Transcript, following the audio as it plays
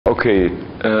Okay,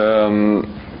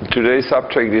 today's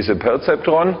subject is a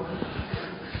perceptron,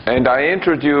 and I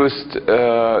introduced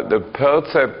the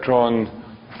perceptron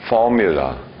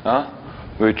formula,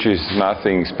 which is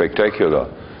nothing spectacular.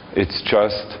 It's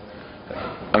just,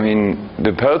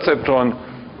 the perceptron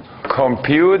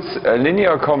computes a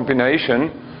linear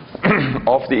combination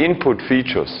of the input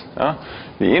features.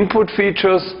 The input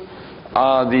features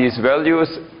are these values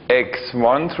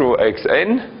x1 through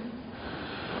xn.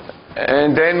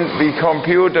 And then we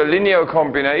compute a linear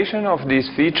combination of these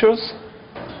features.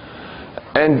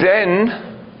 And then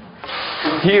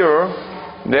here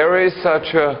there is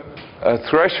such a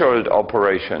threshold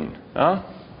operation.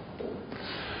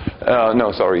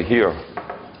 Here.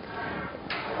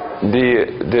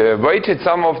 The weighted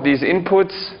sum of these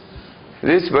inputs,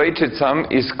 this weighted sum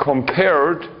is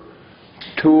compared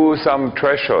to some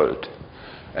threshold.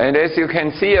 And as you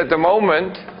can see at the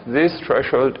moment, this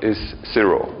threshold is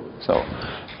 0. So,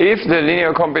 if the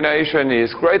linear combination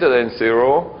is greater than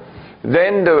 0,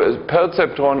 then the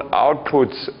perceptron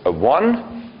outputs a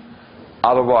 1,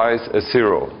 otherwise a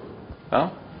 0.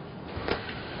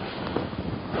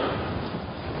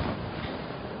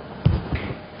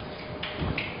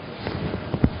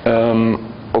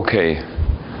 Okay.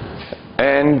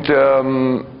 And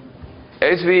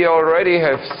as we already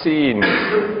have seen,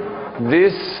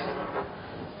 this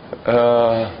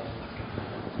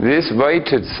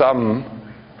weighted sum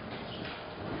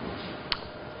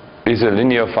is a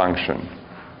linear function.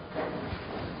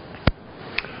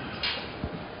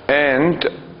 And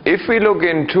if we look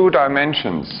in 2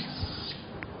 dimensions,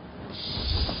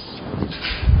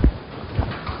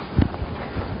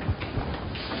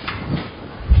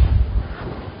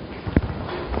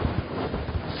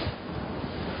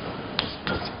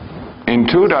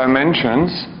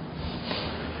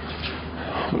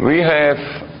 we have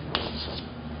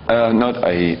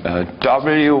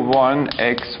W1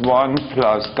 x1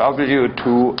 plus W2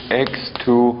 x2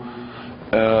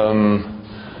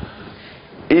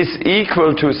 is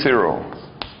equal to 0.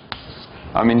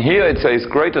 Here it says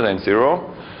greater than 0,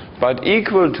 but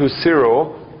equal to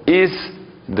 0 is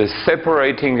the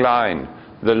separating line,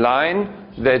 the line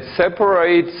that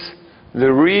separates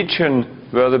the region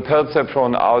where the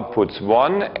perceptron outputs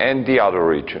 1 and the other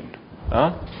region.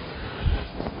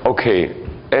 Okay,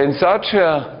 and such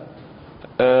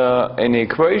an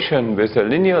equation with a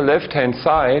linear left-hand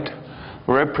side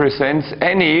represents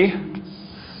any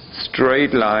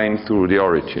straight line through the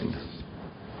origin.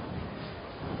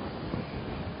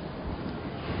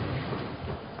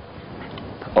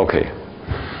 Okay,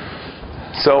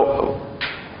 so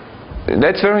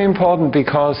that's very important,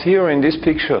 because here in this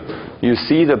picture you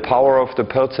see the power of the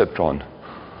perceptron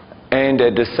and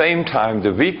at the same time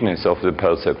the weakness of the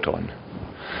perceptron.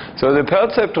 So the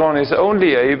perceptron is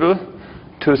only able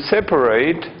to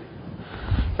separate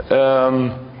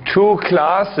 2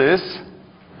 classes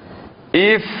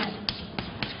if,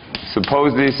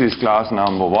 suppose this is class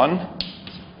number 1,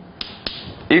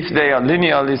 if they are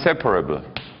linearly separable.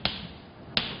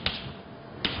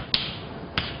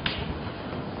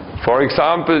 For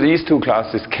example, these 2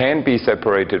 classes can be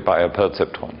separated by a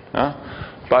perceptron.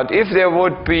 But if there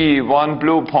would be one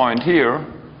blue point here,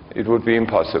 it would be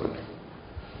impossible.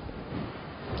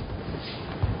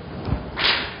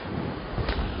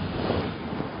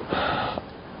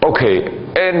 Okay,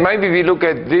 and maybe we look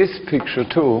at this picture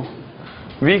too.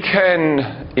 We can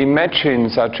imagine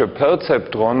such a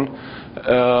perceptron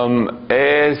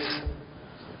as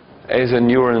a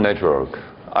neural network.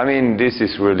 This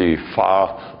is really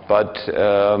far, but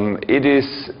it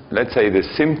is, let's say, the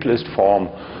simplest form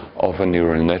of a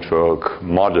neural network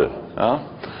model.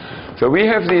 So we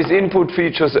have these input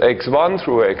features x1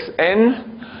 through xn.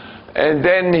 And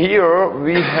then here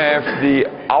we have the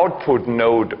output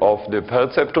node of the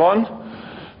perceptron.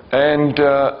 And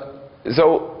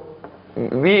so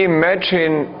we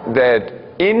imagine that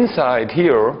inside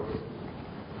here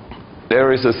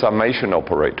there is a summation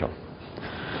operator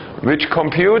which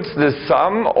computes the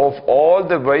sum of all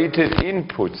the weighted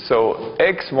inputs. So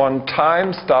x1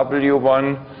 times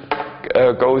w1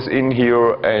 goes in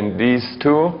here and these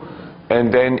 2.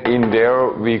 And then in there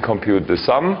we compute the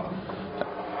sum.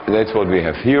 That's what we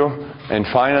have here. And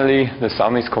finally, the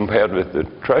sum is compared with the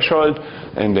threshold,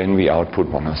 and then we output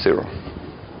 1 or 0.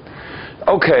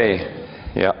 Okay,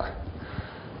 yeah,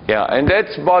 and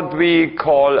that's what we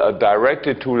call a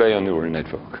directed 2-layer neural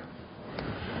network.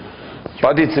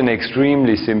 But it's an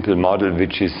extremely simple model,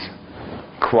 which is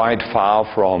quite far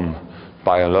from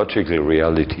biological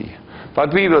reality.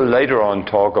 But we will later on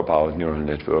talk about neural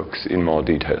networks in more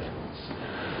detail.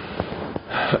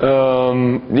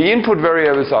 The input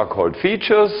variables are called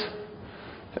features.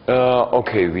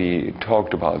 Okay, we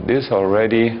talked about this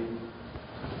already.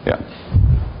 Yeah.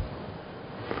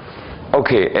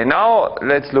 Okay, and now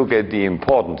let's look at the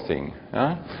important thing,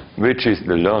 which is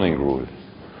the learning rule.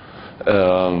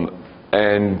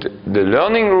 And the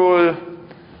learning rule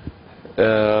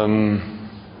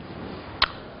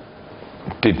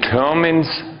determines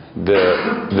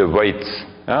the weights.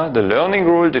 The learning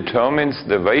rule determines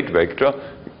the weight vector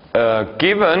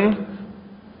given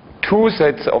two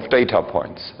sets of data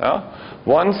points.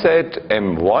 One set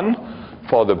M1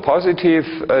 for the positive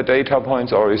data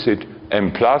points, or is it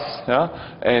M plus,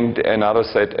 and another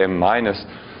set M minus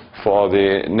for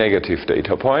the negative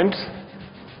data points.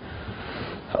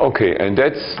 Okay, and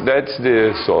that's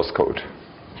the source code.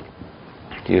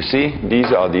 You see,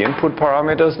 these are the input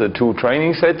parameters, the two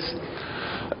training sets.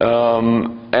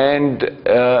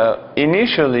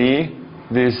 Initially,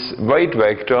 this weight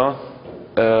vector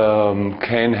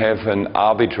can have an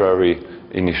arbitrary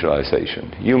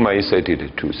initialization. You may set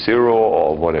it to 0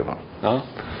 or whatever.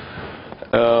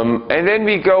 And then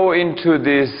we go into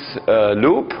this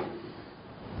loop.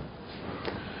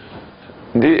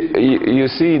 You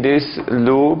see this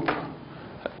loop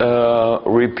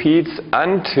repeats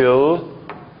until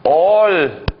all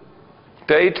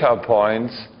data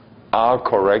points are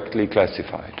correctly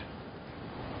classified.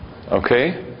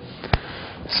 Okay?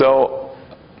 So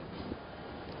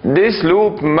this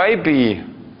loop may be,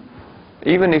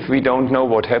 even if we don't know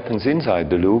what happens inside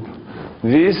the loop,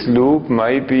 this loop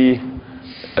may be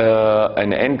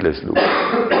an endless loop.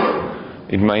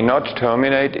 It may not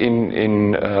terminate,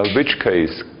 in which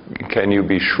case can you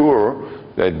be sure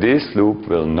that this loop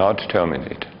will not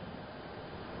terminate.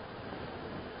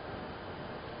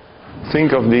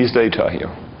 Think of these data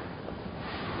here.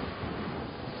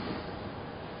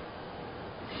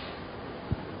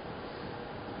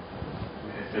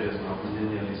 If it is not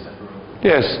linearly separable.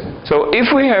 Yes. So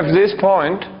if we have this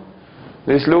point,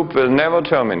 this loop will never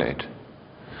terminate,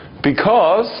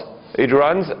 because it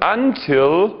runs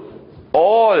until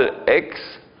all x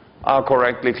are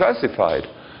correctly classified.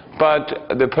 But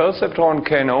the perceptron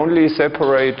can only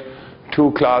separate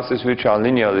two classes which are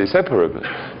linearly separable.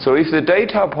 So if the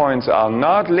data points are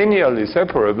not linearly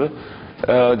separable,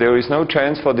 there is no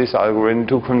chance for this algorithm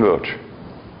to converge.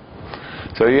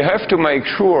 So you have to make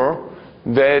sure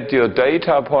that your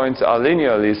data points are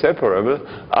linearly separable,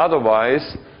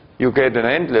 otherwise you get an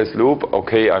endless loop.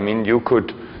 Okay, I mean you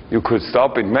could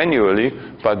stop it manually,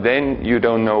 but then you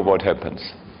don't know what happens.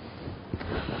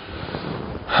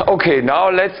 Okay, now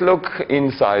let's look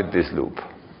inside this loop.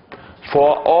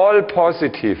 For all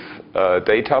positive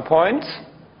data points,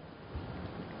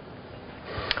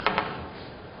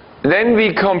 then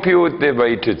we compute the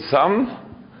weighted sum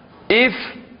if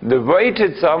the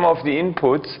weighted sum of the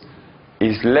inputs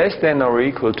is less than or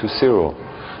equal to 0.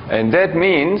 And that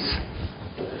means,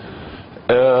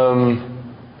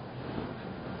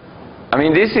 I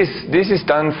mean, this is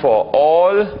done for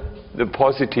all the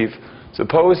positive.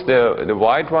 Suppose the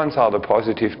white ones are the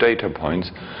positive data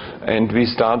points, and we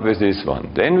start with this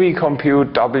one. Then we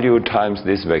compute W times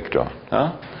this vector.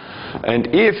 And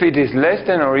if it is less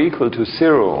than or equal to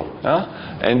 0,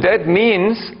 and that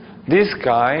means this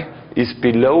guy is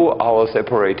below our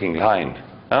separating line.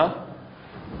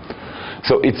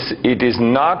 So it is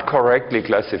not correctly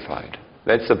classified.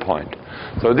 That's the point.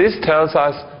 So this tells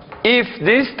us if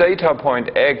this data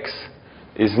point x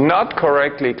is not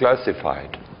correctly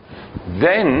classified,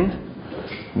 then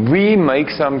we make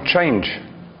some change.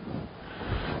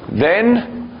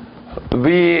 Then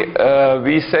we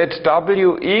set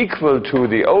W equal to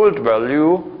the old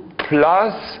value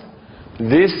plus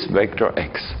this vector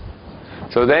x.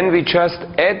 So then we just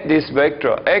add this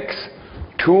vector x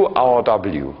to our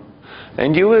W.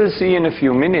 And you will see in a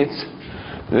few minutes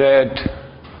that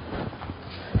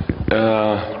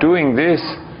doing this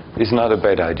is not a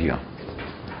bad idea.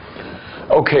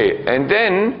 Okay, and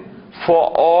then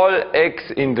for all x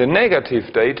in the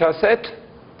negative data set,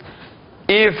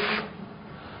 if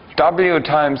W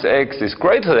times x is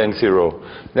greater than 0,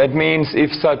 that means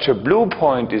if such a blue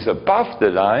point is above the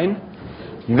line,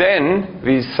 then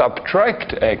we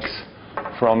subtract x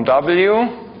from W,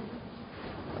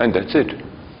 and that's it.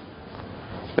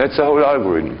 That's the whole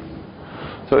algorithm.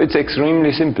 So it's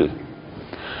extremely simple.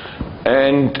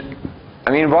 And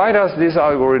I mean, why does this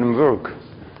algorithm work?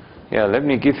 Yeah, let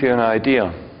me give you an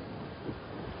idea.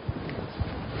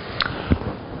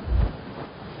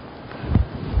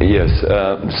 Yes,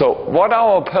 so what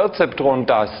our perceptron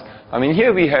does, I mean,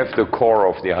 here we have the core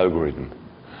of the algorithm.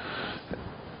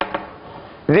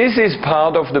 This is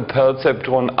part of the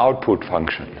perceptron output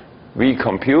function. We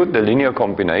compute the linear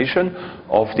combination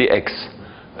of the x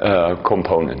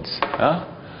components.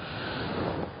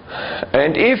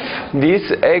 And if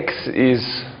this x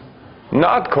is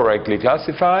not correctly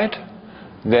classified,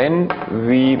 then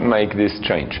we make this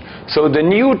change. So the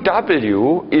new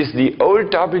w is the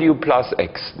old w plus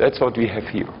x. That's what we have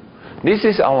here. This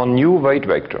is our new weight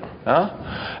vector.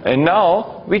 And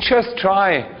now we just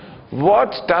try,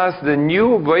 what does the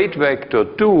new weight vector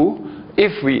do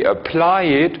if we apply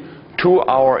it to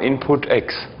our input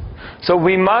x? So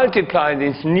we multiply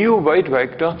this new weight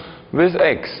vector with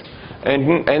x.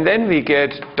 And then we get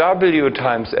w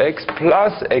times x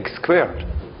plus x squared.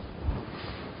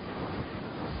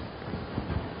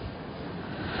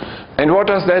 And what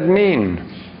does that mean?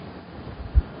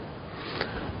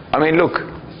 I mean, look,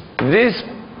 this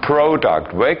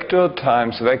product, vector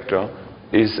times vector,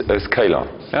 is a scalar.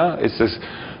 Yeah?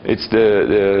 It's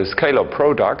the scalar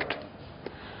product.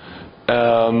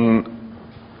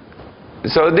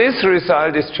 So this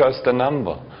result is just a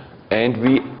number. And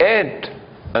we add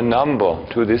a number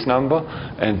to this number,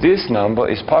 and this number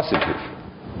is positive.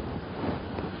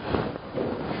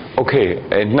 Okay,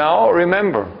 and now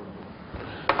remember,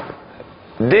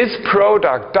 this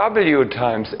product w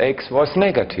times x was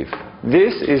negative.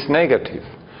 This is negative.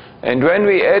 And when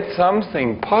we add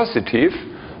something positive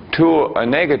to a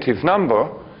negative number,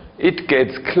 it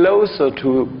gets closer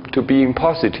to being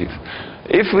positive.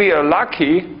 If we are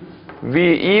lucky,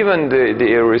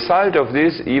 the result of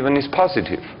this even is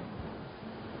positive.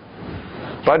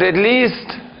 But at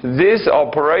least this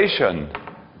operation,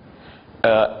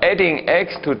 adding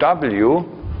x to w,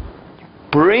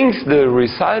 brings the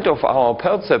result of our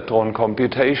perceptron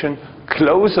computation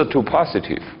closer to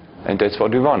positive. And that's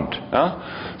what we want.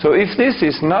 So if this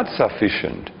is not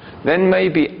sufficient, then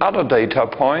maybe other data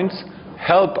points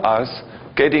help us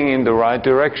getting in the right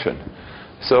direction.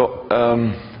 So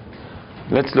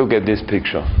let's look at this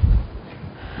picture.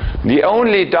 The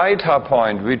only data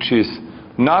point which is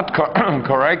not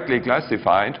correctly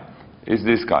classified is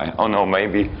this guy. Oh no,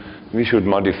 maybe we should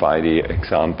modify the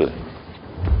example,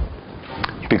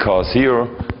 because here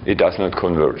it does not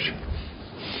converge.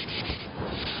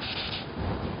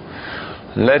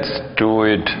 Let's do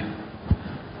it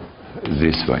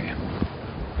this way.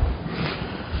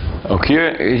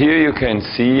 Okay, here you can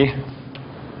see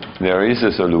there is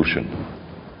a solution.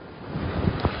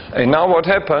 And now what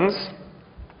happens?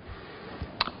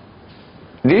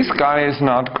 This guy is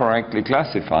not correctly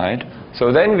classified,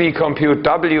 so then we compute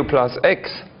w plus x,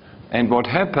 and what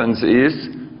happens is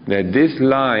that this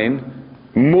line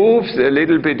moves a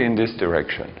little bit in this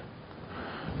direction.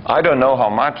 I don't know how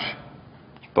much,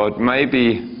 but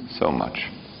maybe so much.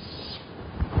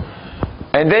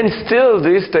 And then still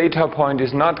this data point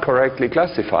is not correctly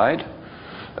classified,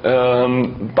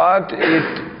 but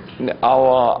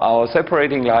our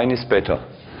separating line is better.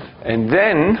 And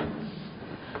then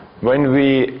when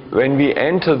we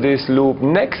enter this loop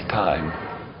next time,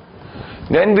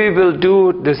 then we will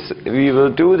do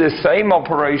the same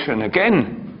operation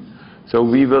again. So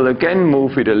we will again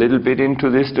move it a little bit into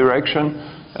this direction,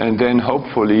 and then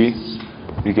hopefully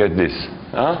we get this.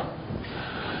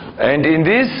 And in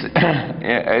this,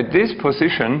 at this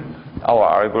position,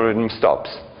 our algorithm stops,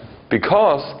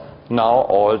 because now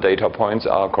all data points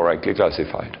are correctly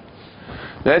classified.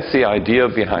 That's the idea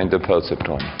behind the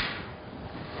perceptron.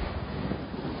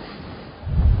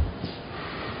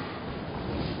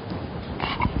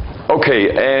 Okay,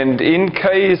 and in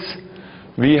case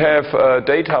we have a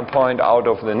data point out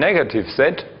of the negative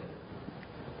set,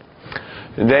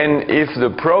 then if the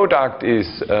product is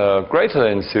greater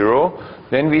than 0,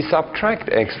 then we subtract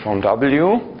x from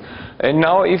w. And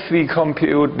now if we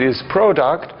compute this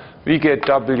product, we get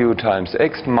w times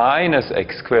x minus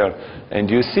x squared. And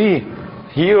you see,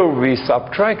 here we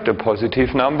subtract a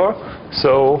positive number,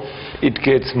 so it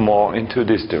gets more into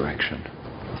this direction.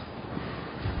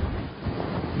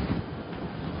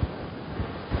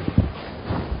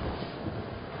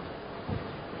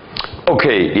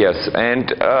 Okay, yes, and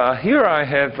here I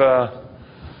have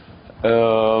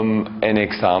an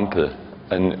example,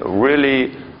 a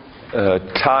really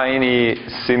tiny,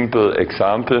 simple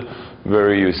example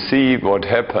where you see what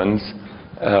happens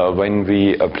when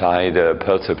we apply the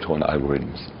perceptron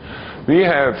algorithms. We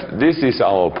have, this is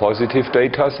our positive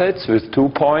data sets with 2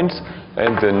 points,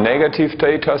 and the negative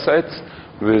data sets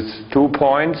with 2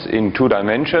 points in 2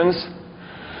 dimensions.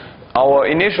 Our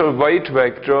initial weight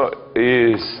vector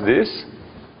is this,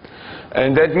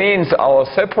 and that means our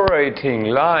separating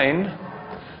line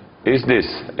is this,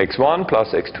 x1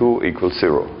 plus x2 equals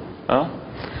 0.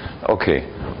 Okay,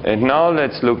 and now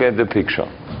let's look at the picture.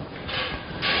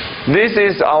 This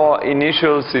is our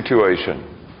initial situation.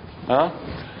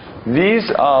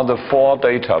 These are the 4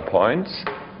 data points.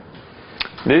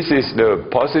 This is the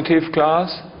positive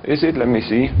class, is it? Let me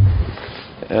see.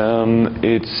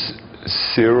 It's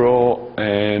 0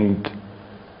 and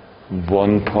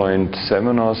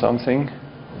 1.7 or something.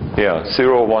 Yeah,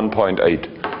 0,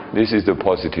 1.8. This is the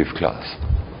positive class.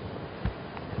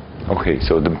 Okay,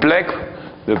 so the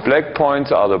black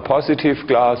points are the positive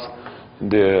class,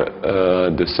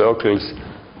 the circles,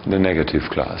 the negative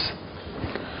class.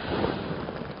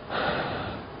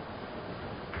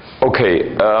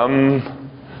 Okay,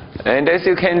 and as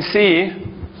you can see,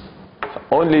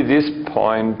 only this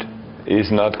point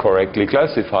is not correctly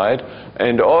classified,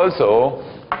 and also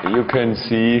you can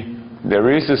see there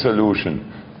is a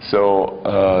solution. So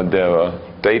the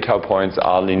data points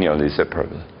are linearly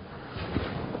separable.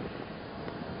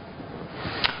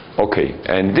 Okay,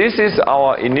 and this is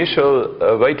our initial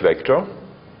weight vector.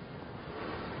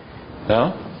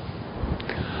 Yeah?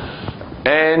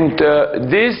 And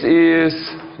this is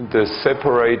the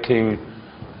separating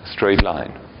straight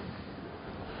line.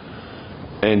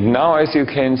 And now, as you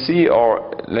can see,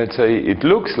 or let's say it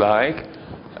looks like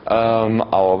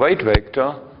our weight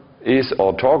vector is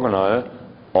orthogonal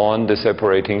on the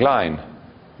separating line.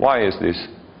 Why is this?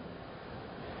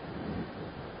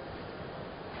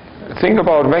 Think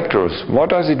about vectors. What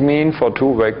does it mean for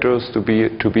two vectors to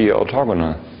be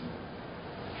orthogonal?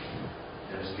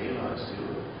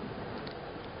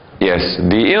 Yes,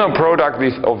 the inner product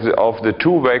of the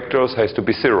two vectors has to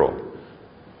be 0.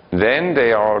 Then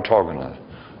they are orthogonal.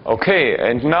 Okay,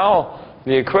 and now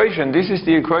the equation, this is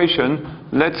the equation.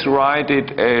 Let's write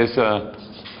it as a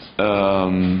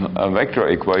vector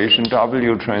equation.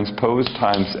 W transpose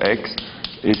times x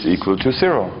is equal to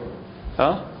 0.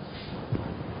 Huh?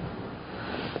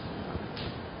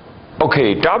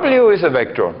 Okay, W is a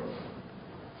vector.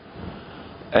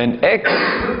 And x,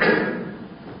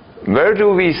 where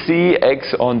do we see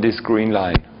x on this green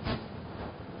line?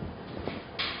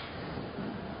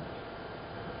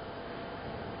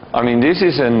 I mean, this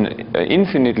is an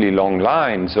infinitely long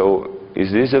line, so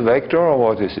is this a vector or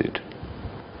what is it?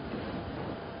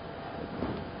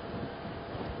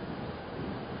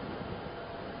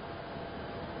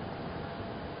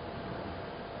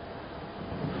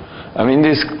 I mean,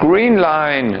 this green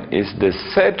line is the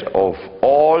set of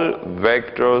all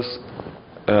vectors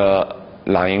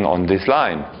lying on this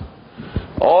line.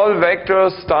 All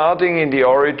vectors starting in the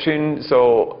origin,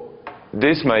 so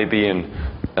this may be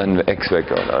an x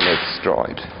vector. Now let's draw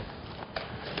it.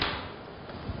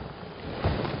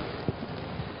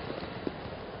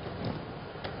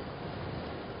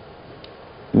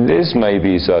 This may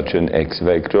be such an x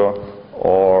vector,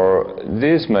 or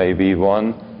this may be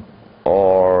one,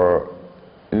 or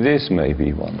this may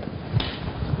be one.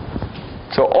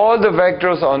 So all the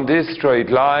vectors on this straight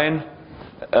line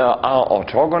are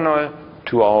orthogonal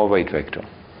to our weight vector.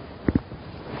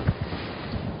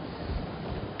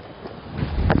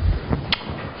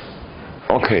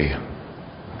 Okay.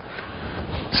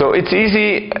 So it's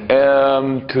easy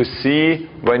to see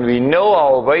when we know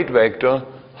our weight vector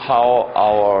how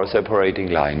our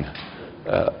separating line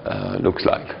looks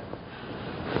like.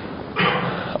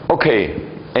 Okay,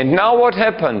 and now what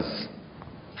happens?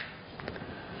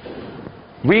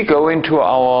 We go into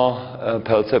our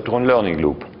Perceptron learning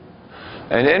loop.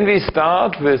 And then we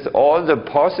start with all the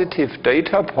positive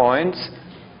data points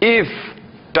if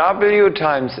W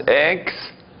times X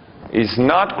is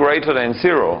not greater than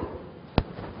 0.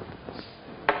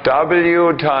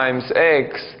 W times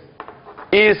X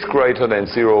is greater than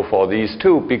 0 for these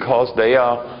two because they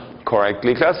are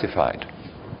correctly classified.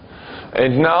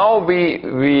 And now we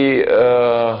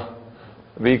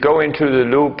go into the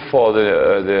loop for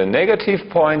the negative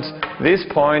points. This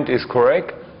point is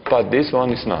correct, but this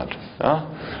one is not.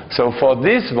 So for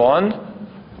this one,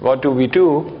 what do?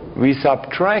 We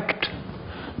subtract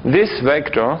this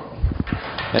vector,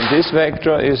 and this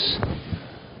vector is,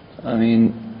 I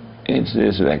mean, it's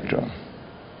this vector.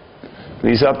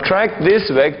 We subtract this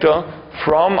vector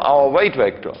from our weight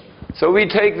vector. So we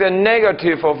take the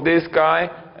negative of this guy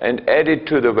and add it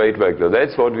to the weight vector.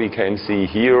 That's what we can see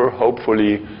here,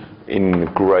 hopefully in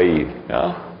gray.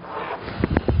 Yeah?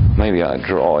 Maybe I'll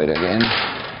draw it again.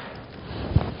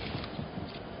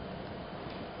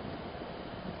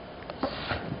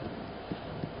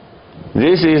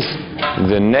 This is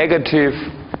the negative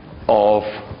of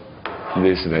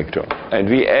this vector. And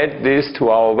we add this to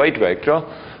our weight vector.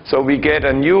 So we get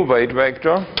a new weight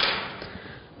vector,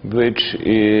 which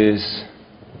is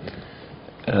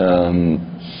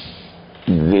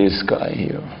this guy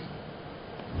here.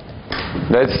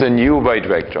 That's the new weight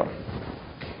vector.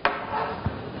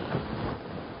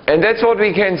 And that's what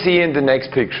we can see in the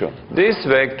next picture. This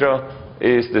vector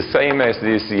is the same as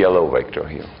this yellow vector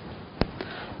here.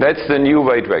 That's the new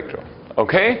weight vector.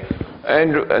 Okay?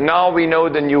 And now we know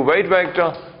the new weight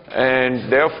vector,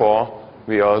 and therefore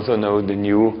we also know the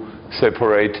new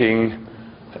separating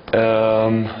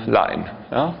line.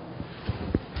 Yeah?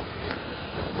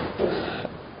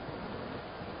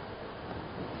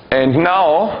 And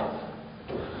now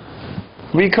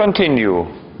we continue.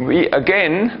 We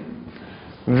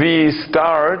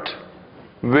start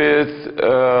with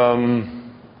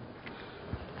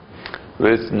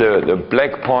the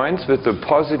black points, with the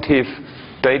positive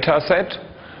data set,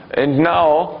 and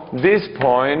now this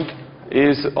point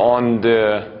is on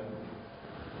the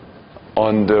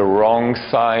wrong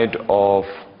side of,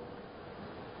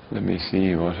 let me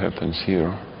see what happens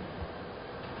here.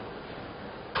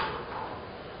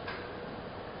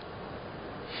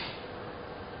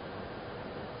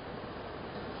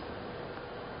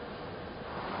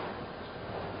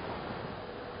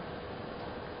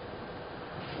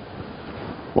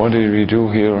 What did we do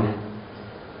here?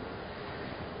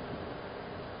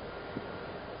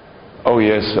 Oh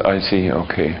yes, I see,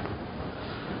 okay.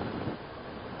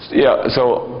 Yeah,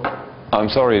 so I'm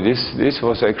sorry, this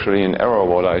was actually an error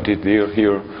what I did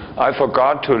here. I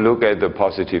forgot to look at the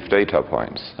positive data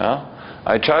points. Huh?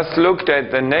 I just looked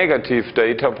at the negative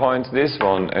data points, this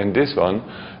one, and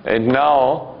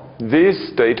now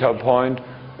this data point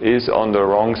is on the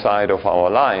wrong side of our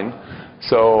line.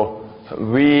 So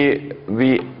we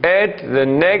add the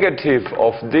negative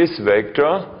of this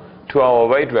vector to our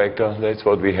weight vector. That's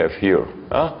what we have here.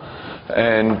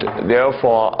 And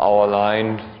therefore our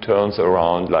line turns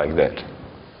around like that.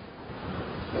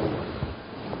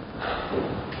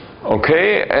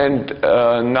 Okay, and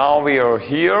now we are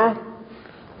here,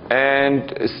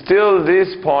 and still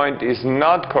this point is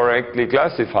not correctly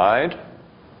classified.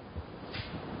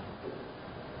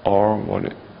 Or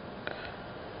what?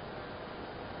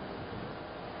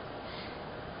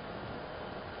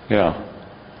 Yeah.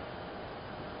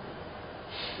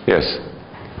 Yes.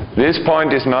 This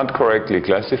point is not correctly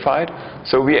classified.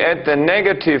 So we add the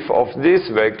negative of this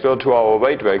vector to our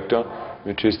weight vector,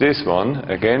 which is this one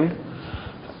again.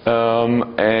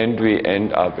 And we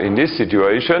end up in this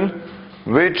situation,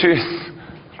 which is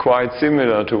quite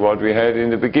similar to what we had in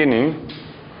the beginning.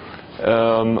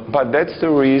 But that's the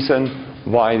reason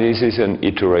why this is an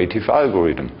iterative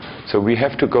algorithm. So we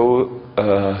have to go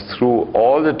through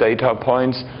all the data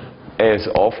points as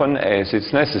often as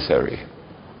it's necessary.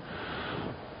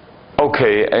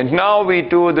 Okay, and now we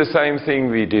do the same thing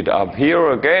we did up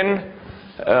here again,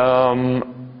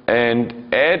 and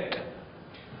add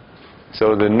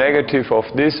so the negative of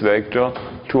this vector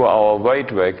to our weight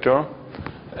vector,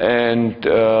 and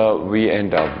we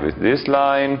end up with this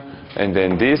line, and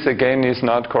then this again is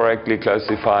not correctly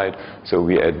classified, so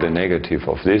we add the negative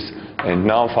of this, and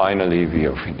now finally we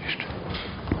are finished.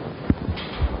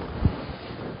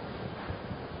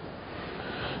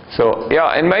 So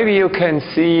yeah, and maybe you can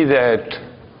see that,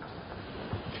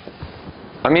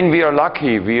 I mean, we are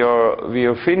lucky. We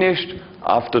are finished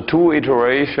after 2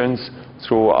 iterations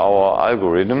through our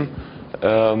algorithm,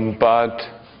 but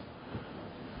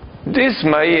this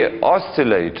may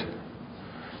oscillate.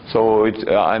 So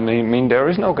I mean, there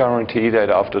is no guarantee that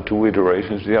after 2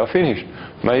 iterations we are finished.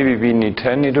 Maybe we need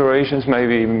 10 iterations.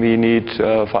 Maybe we need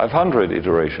 500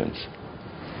 iterations.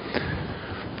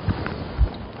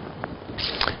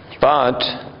 But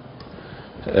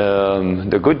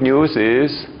the good news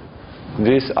is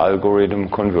this algorithm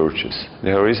converges.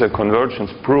 There is a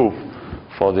convergence proof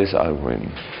for this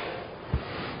algorithm.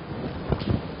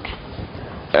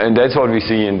 And that's what we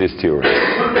see in this theory.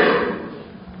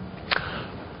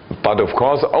 But of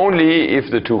course only if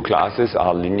the 2 classes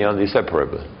are linearly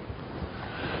separable.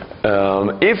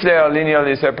 If they are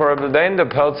linearly separable, then the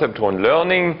perceptron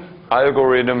learning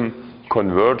algorithm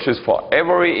converges for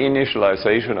every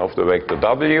initialization of the vector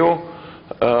W,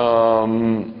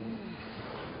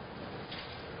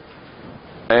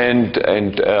 and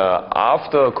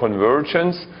after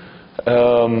convergence,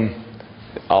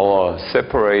 our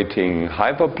separating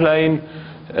hyperplane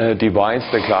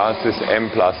divides the classes M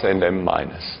plus and M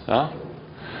minus,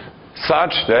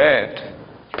 such that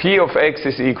P of x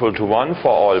is equal to 1 for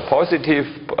all positive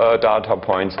data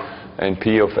points and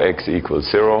P of x equals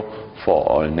 0 for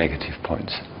all negative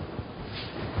points.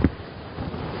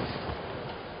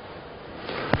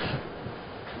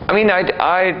 I mean,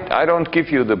 I don't give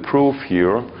you the proof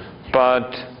here,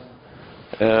 but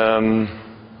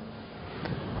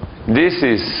this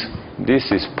is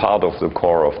part of the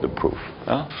core of the proof.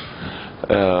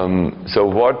 So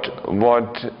what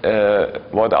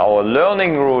our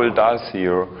learning rule does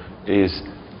here is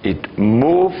it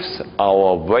moves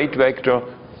our weight vector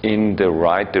in the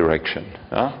right direction.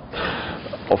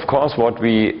 of course, what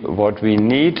we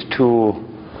need to,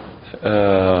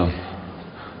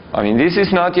 I mean, this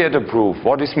is not yet a proof.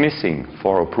 What is missing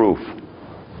for a proof?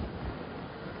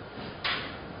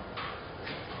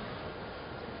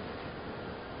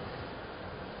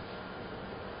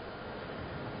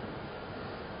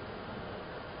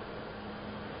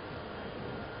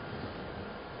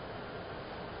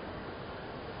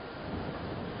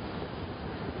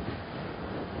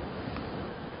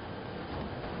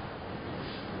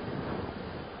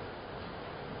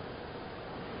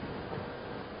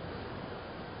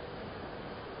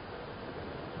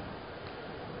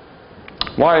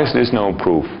 Why is this no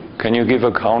proof? Can you give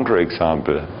a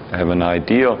counterexample? Have an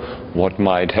idea what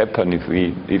might happen if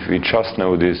we just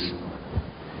know this?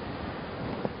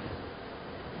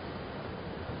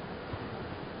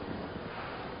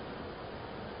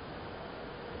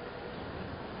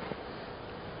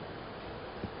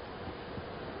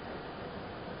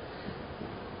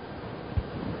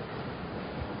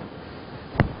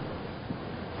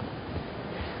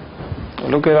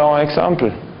 Look at our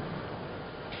example.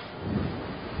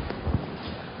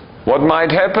 What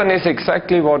might happen is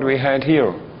exactly what we had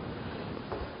here.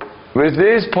 With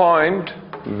this point,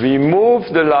 we move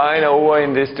the line over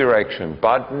in this direction,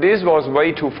 but this was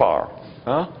way too far.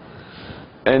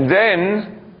 And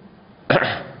then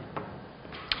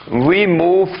we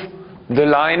move the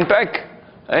line back,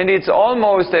 and it's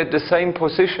almost at the same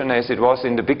position as it was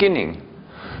in the beginning.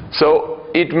 So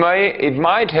it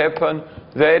might happen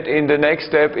that in the next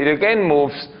step it again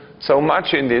moves so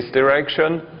much in this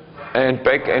direction and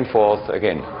back and forth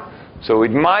again. So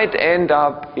it might end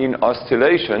up in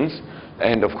oscillations,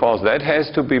 and of course that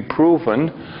has to be proven.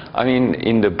 I mean,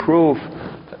 in the proof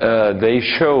they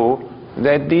show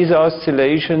that these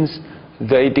oscillations,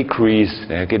 they decrease.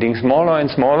 They're getting smaller and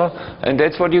smaller, and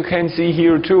that's what you can see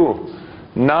here too.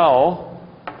 Now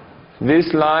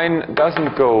this line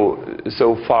doesn't go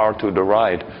so far to the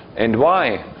right. And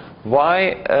why?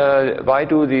 Why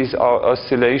do these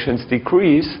oscillations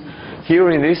decrease?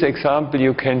 Here in this example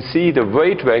you can see the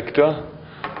weight vector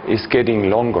is getting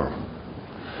longer.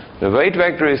 The weight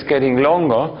vector is getting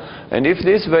longer, and if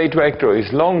this weight vector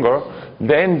is longer,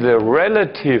 then the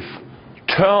relative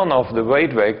turn of the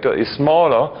weight vector is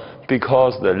smaller,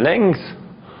 because the length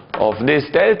of this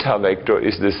delta vector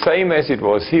is the same as it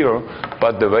was here,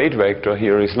 but the weight vector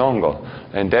here is longer.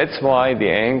 And that's why the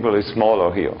angle is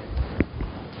smaller here.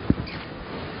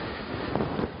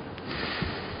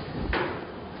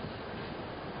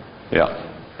 Yeah.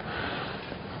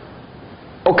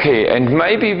 Okay, and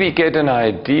maybe we get an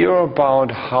idea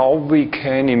about how we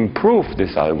can improve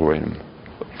this algorithm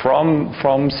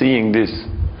from seeing this.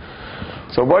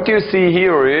 So what you see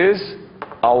here is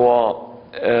our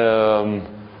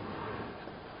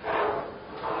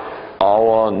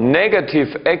negative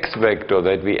x vector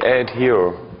that we add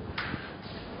here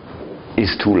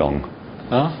is too long.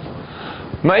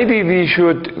 Maybe we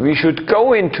should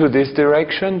go into this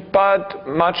direction, but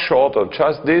much shorter,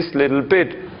 just this little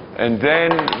bit, and then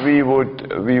we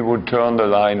would turn the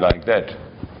line like that.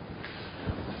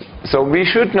 So we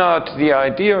should not. The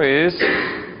idea is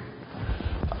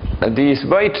these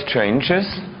weight changes,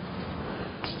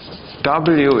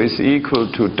 W is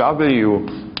equal to W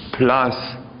plus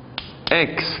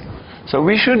X. So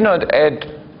we should not add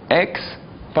X,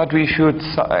 but we should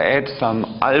add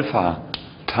some alpha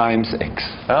times X.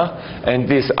 And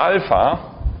this alpha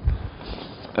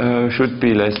should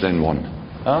be less than 1.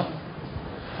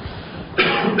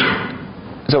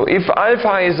 So if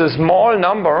alpha is a small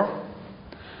number,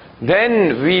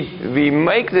 then we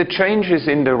make the changes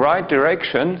in the right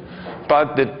direction,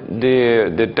 but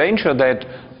the danger that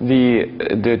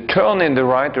the turn in the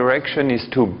right direction is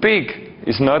too big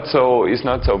is not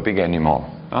so big anymore.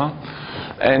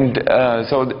 And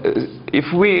so if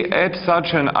we add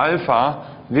such an alpha,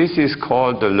 this is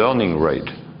called the learning rate.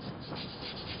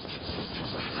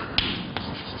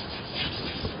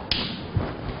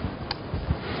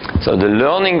 So the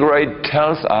learning rate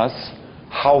tells us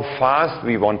how fast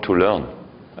we want to learn.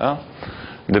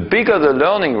 The bigger the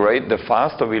learning rate, the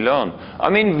faster we learn. I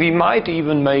mean, we might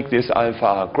even make this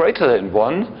alpha greater than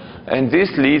 1, and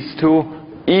this leads to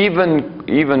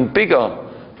even bigger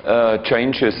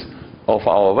changes of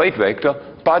our weight vector,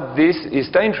 but this is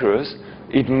dangerous.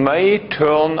 It may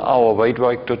turn our weight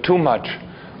vector too much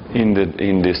in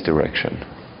this direction.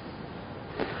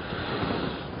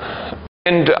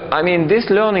 And I mean, this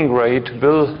learning rate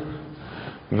will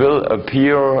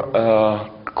appear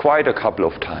quite a couple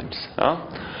of times,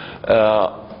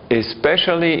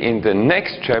 especially in the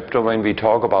next chapter when we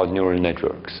talk about neural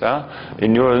networks.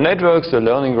 In neural networks, the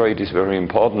learning rate is very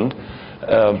important,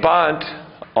 but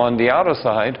on the other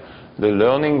side, the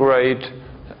learning rate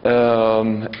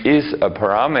is a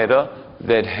parameter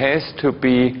that has to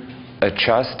be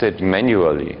adjusted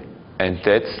manually, and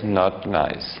that's not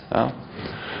nice.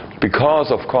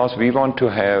 Because of course we want to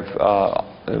have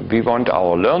we want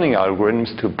our learning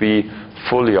algorithms to be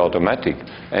fully automatic,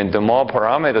 and the more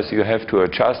parameters you have to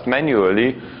adjust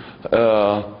manually,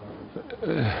 the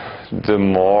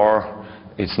more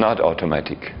it's not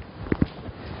automatic.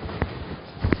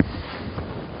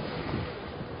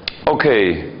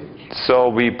 Okay, so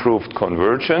we proved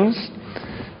convergence.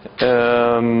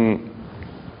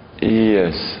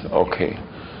 Yes, okay.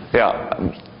 Yeah.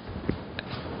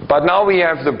 But now we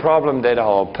have the problem that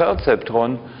our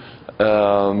perceptron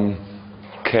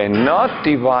cannot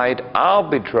divide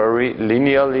arbitrary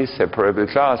linearly separable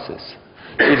classes.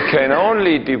 It can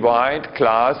only divide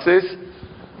classes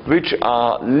which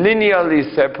are linearly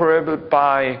separable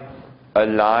by a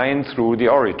line through the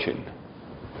origin.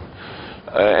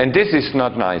 And this is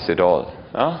not nice at all.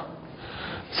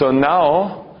 So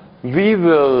now we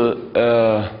will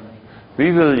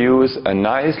use a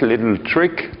nice little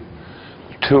trick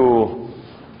to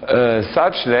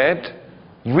such that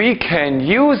we can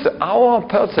use our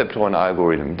perceptron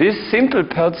algorithm, this simple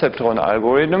perceptron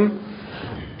algorithm,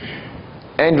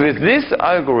 and with this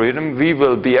algorithm we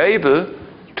will be able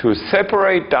to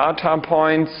separate data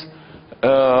points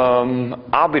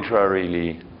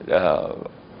arbitrary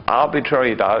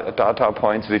data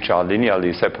points which are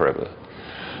linearly separable.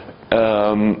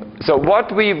 So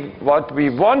what we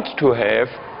want to have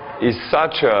is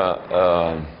such a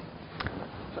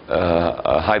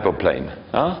hyperplane.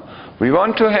 We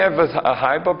want to have a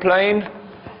hyperplane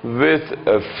with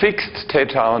a fixed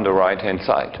theta on the right hand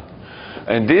side,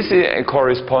 and this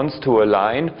corresponds to a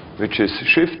line which is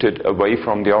shifted away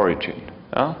from the origin.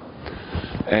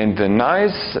 And the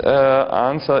nice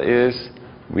answer is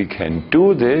we can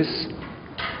do this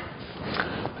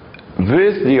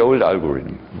with the old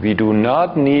algorithm. We do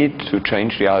not need to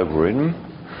change the algorithm.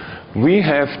 We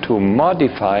have to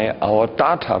modify our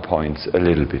data points a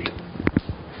little bit.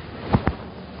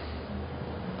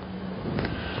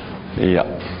 Yeah.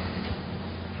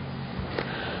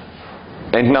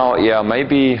 And now, yeah,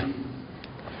 maybe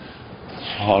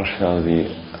how shall we?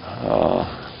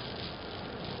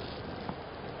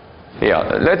 Yeah,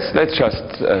 let's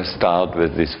just start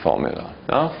with this formula.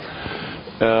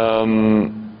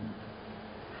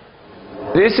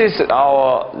 This is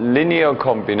our linear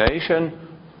combination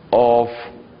of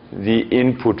the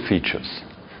input features.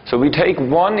 So we take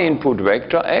one input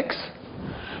vector x,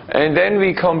 and then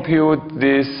we compute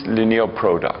this linear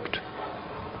product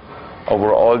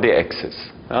over all the x's.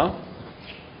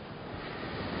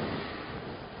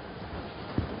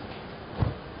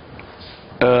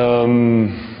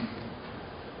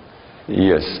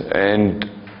 Yes, and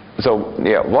so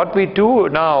yeah, what we do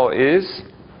now is,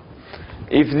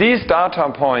 if these data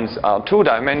points are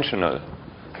two-dimensional,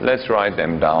 let's write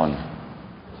them down.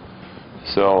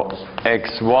 So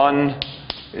x1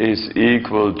 is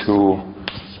equal to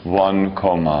 1,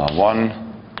 1,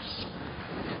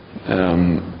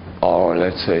 or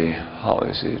let's say, how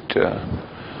is it?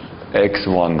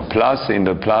 x1 plus in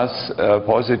the plus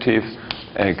positive,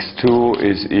 x2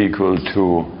 is equal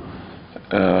to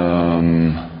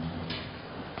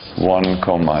 1,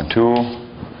 2.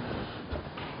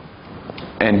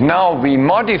 And now we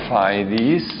modify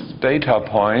these data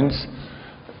points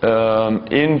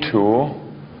into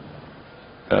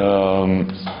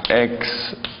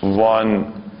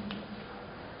x1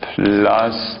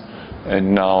 plus,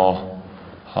 and now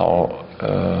how,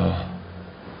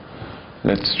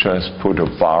 let's just put a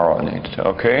bar on it,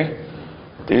 okay?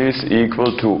 Is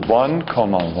equal to 1, 1,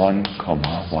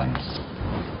 1.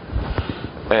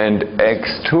 And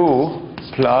x2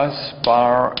 plus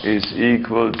bar is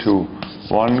equal to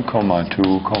 1, 2,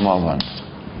 1.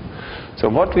 So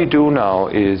what we do now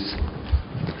is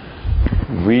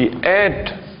we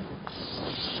add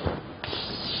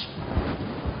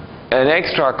an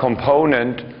extra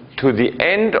component to the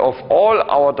end of all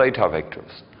our data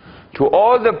vectors. To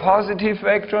all the positive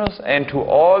vectors and to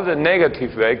all the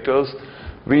negative vectors,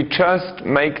 we just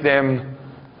make them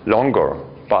longer,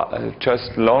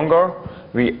 just longer.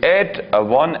 We add a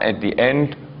 1 at the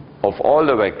end of all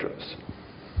the vectors.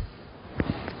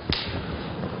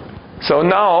 So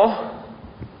now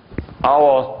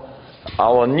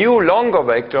our new longer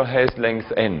vector has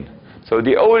length n. So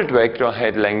the old vector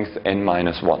had length n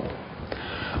minus 1.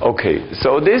 Okay,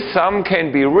 so this sum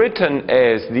can be written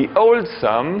as the old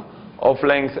sum of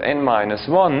length n minus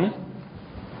 1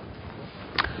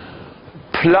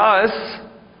 plus,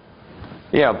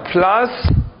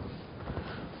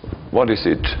 what is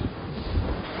it?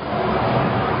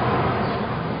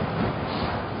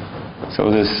 So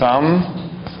the sum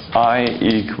I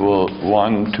equal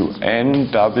 1 to n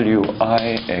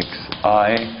wi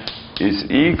xi is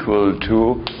equal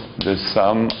to the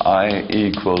sum I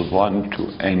equal 1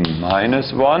 to n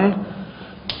minus 1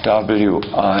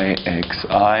 wi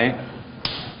xi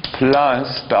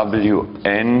plus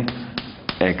wn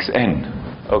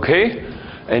xn. Okay?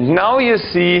 And now you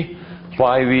see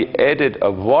why we added a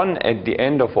 1 at the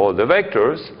end of all the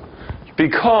vectors,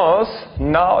 because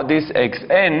now this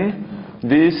xn,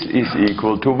 this is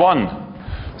equal to 1.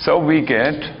 So we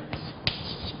get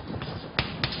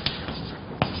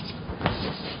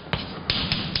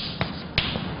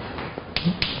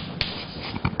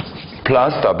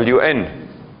plus wn.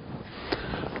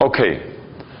 Okay.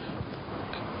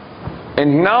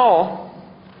 And now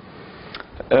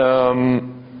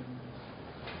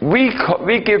we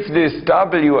give this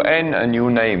wn a new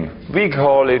name. We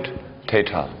call it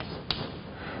theta.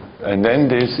 And then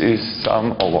this is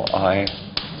sum over I.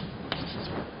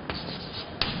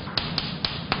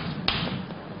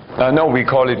 No, we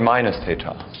call it minus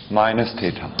theta. Minus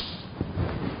theta.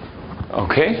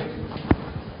 Okay?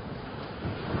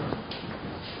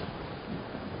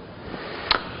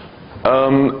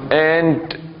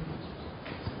 And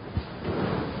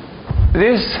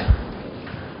this,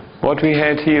 what we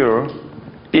had here,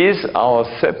 is our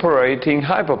separating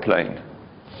hyperplane.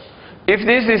 If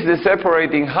this is the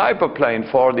separating hyperplane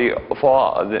for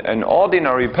an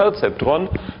ordinary perceptron,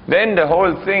 then the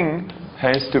whole thing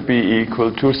has to be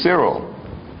equal to 0.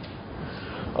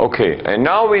 Okay, and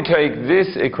now we take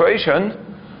this equation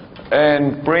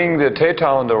and bring the theta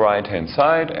on the right hand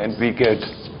side, and we get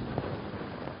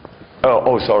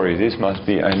sorry, this must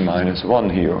be n minus 1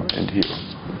 here and here.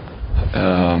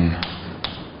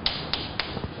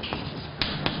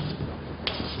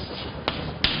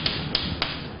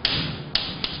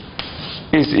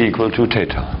 Is equal to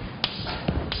theta.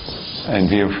 And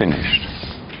we are finished.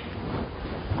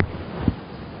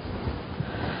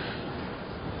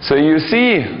 So you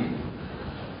see,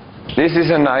 this is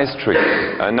a nice trick.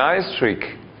 A nice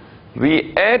trick.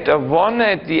 We add a 1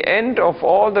 at the end of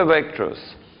all the vectors.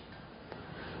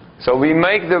 So we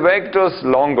make the vectors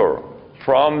longer.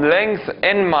 From length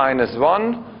n minus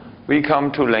 1, we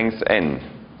come to length n.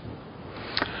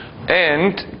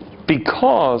 And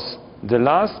because the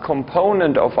last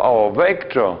component of our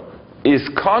vector is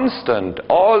constant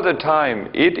all the time,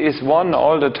 it is 1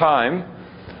 all the time,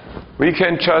 we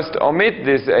can just omit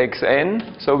this xn,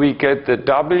 so we get the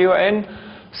wn.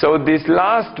 So this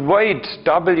last weight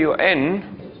wn,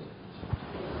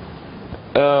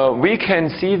 we can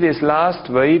see this last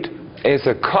weight as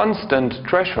a constant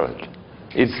threshold.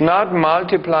 It's not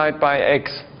multiplied by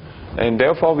x, and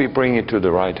therefore we bring it to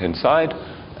the right hand side,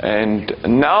 and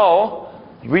now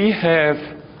we have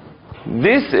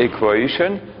this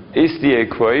equation is the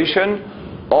equation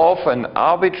of an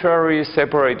arbitrary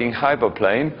separating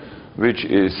hyperplane which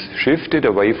is shifted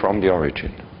away from the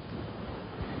origin.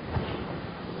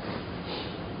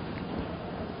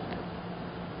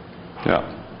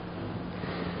 Yeah.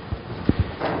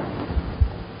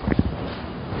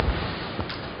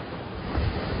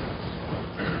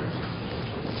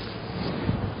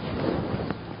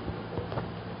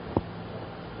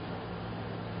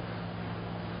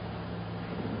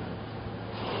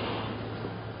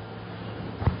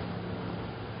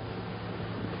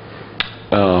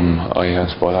 Oh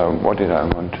yes, what did I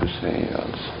want to say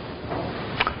else?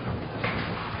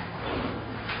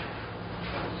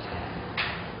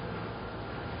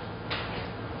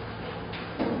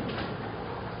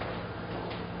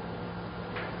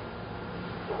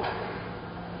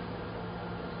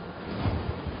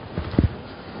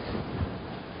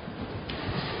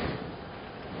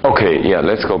 Okay, yeah,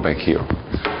 let's go back here.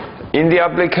 In the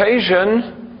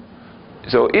application,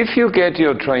 so if you get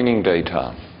your training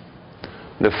data,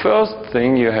 the first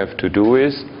thing you have to do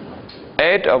is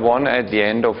add a 1 at the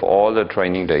end of all the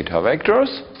training data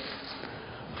vectors,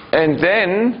 and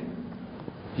then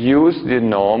use the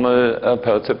normal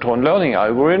perceptron learning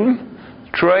algorithm,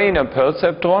 train a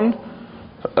perceptron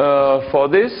for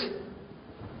this.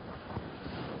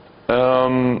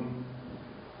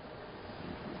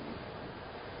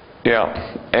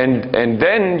 And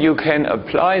then you can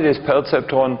apply this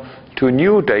perceptron to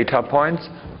new data points,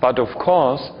 but of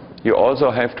course you also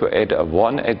have to add a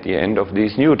 1 at the end of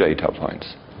these new data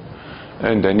points.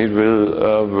 And then it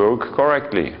will work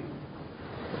correctly.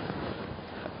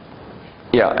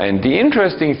 Yeah, and the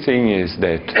interesting thing is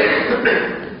that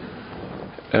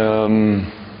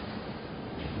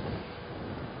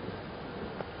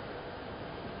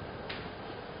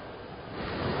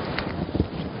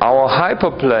our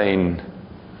hyperplane,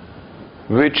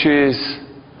 which is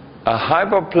a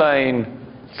hyperplane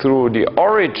through the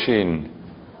origin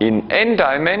in n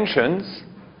dimensions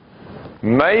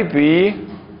may be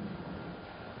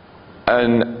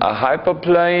a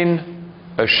hyperplane,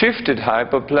 a shifted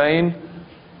hyperplane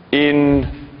in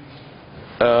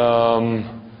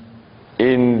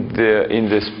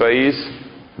the space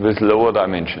with lower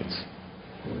dimensions.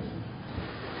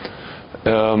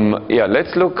 Yeah,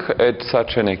 let's look at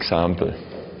such an example.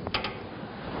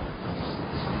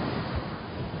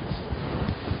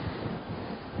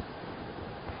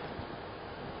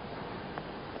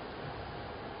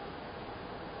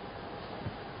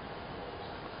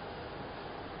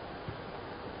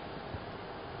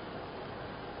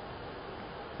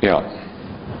 Yeah,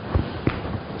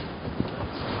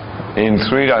 in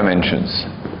 3 dimensions.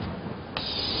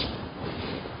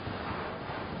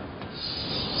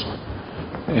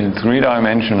 In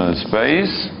 3-dimensional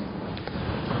space,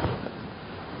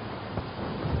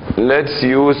 let's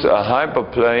use a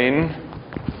hyperplane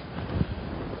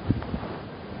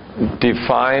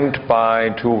defined by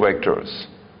 2 vectors.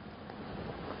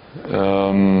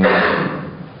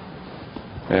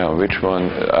 Yeah, which one?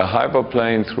 A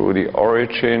hyperplane through the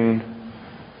origin.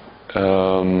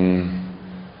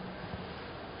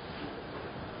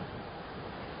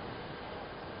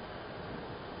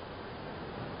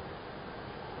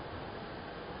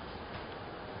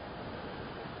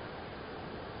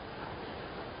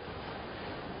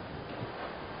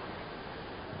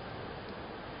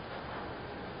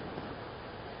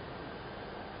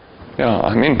 Yeah,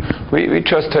 I mean, we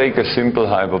just take a simple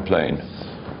hyperplane.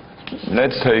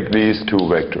 Let's take these 2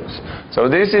 vectors. So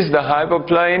this is the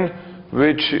hyperplane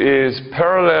which is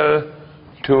parallel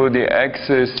to the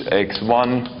axis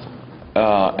x1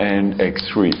 and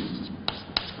x3.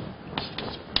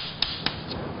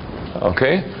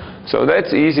 Okay? So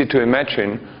that's easy to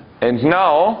imagine. And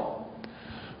now,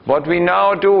 what we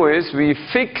now do is we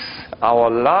fix our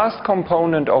last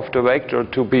component of the vector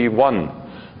to be 1,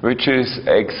 which is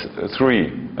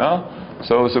x3.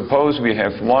 So suppose we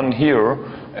have 1 here,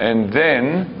 and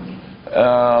then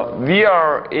we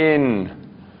are in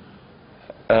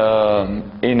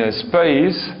a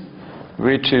space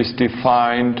which is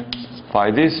defined by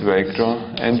this vector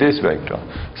and this vector.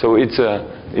 So it's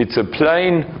a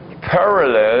plane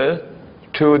parallel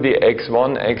to the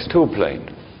x1, x2 plane.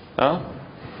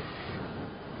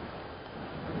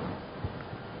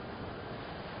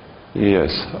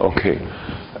 Yes, okay.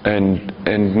 And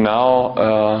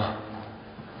now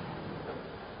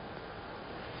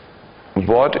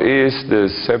what is the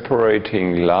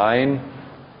separating line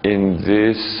in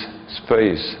this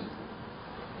space?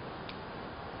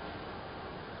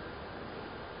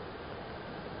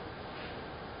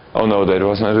 Oh no, that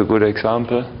was not a good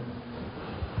example.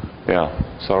 Yeah,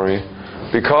 sorry.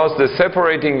 Because the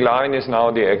separating line is now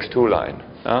the x2 line.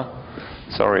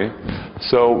 Sorry.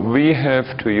 So we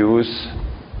have to use,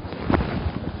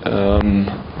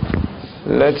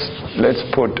 let's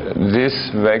put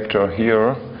this vector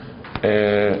here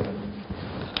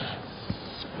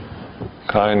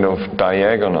kind of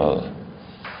diagonal.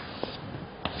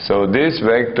 So this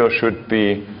vector should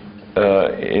be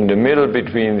in the middle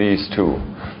between these 2.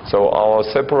 So our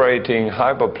separating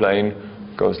hyperplane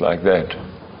goes like that.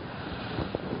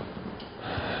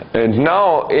 And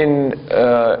now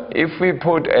if we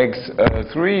put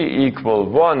x3 equal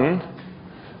 1,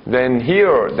 then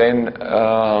here,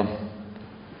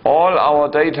 all our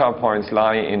data points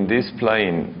lie in this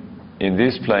plane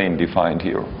defined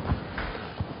here.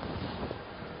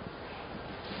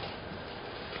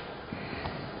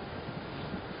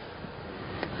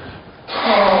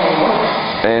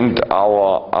 And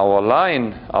our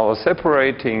line, our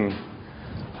separating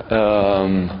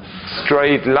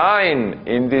straight line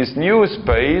in this new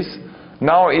space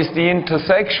now is the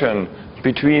intersection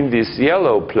between this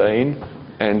yellow plane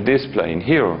and this plane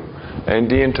here. And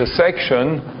the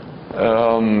intersection,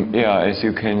 yeah, as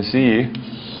you can see,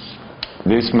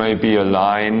 this may be a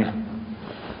line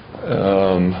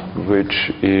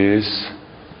which is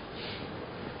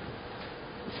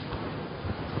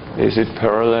it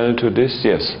parallel to this?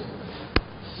 Yes.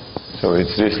 So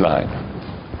it's this line,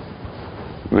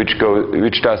 which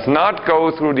does not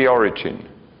go through the origin.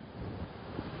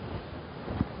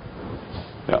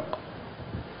 Yeah.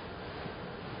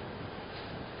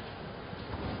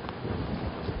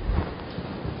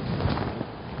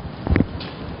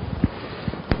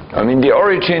 I mean, the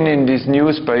origin in this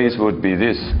new space would be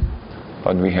this,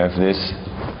 but we have this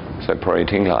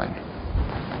separating line.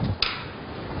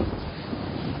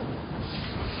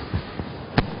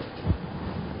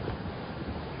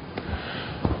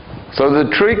 So the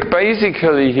trick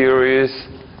basically here is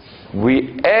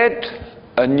we add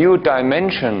a new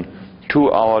dimension to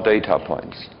our data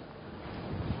points.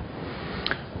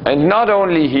 And not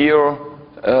only here,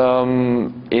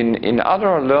 in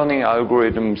other learning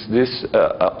algorithms,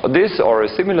 this or a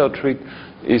similar trick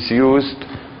is used.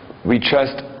 We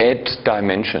just add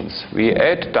dimensions. We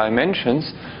add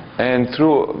dimensions, and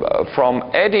from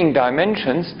adding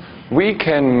dimensions, we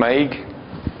can make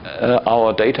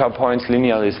our data points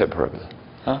linearly separable.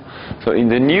 So in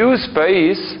the new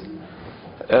space,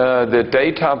 the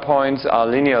data points are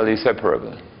linearly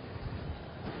separable.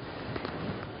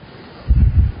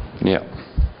 Yeah.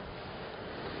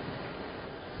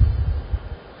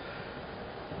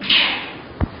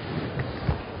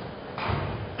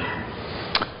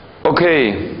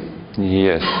 Okay.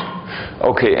 Yes.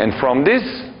 Okay. And from this,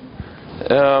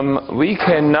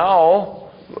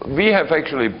 we have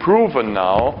actually proven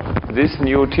now this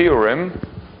new theorem,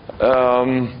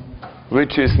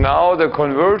 which is now the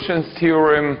convergence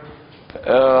theorem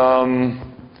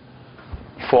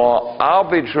for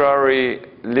arbitrary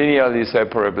linearly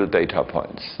separable data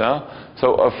points.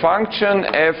 So a function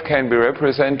f can be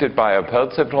represented by a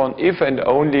perceptron if and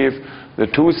only if the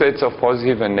two sets of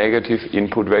positive and negative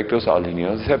input vectors are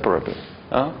linearly separable.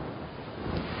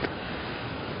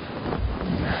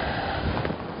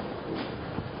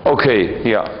 Okay,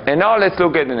 yeah. And now let's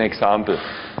look at an example.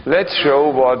 Let's show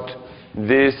what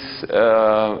this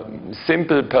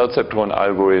simple perceptron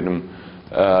algorithm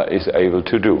is able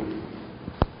to do.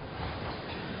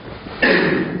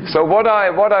 So what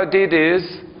I did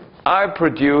is I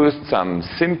produced some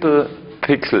simple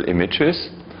pixel images.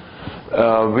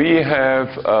 We have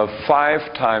a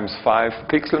 5 times 5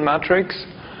 pixel matrix,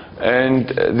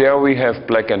 and there we have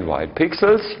black and white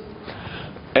pixels.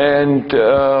 And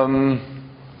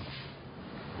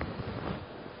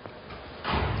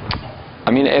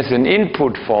I mean, as an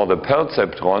input for the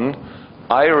perceptron,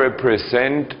 I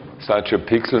represent such a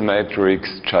pixel matrix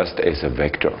just as a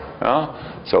vector.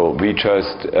 So we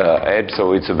just add,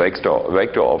 so it's a vector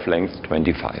of length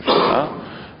 25.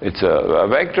 It's a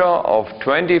vector of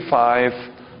 25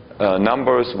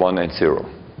 numbers 1 and 0.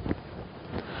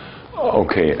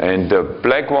 Okay, and the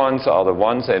black ones are the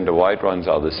ones and the white ones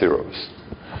are the zeros.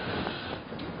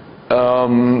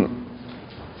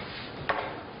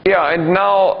 Yeah, and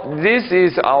now this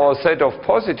is our set of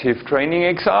positive training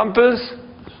examples,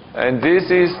 and this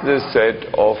is the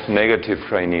set of negative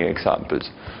training examples.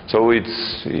 So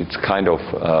it's kind of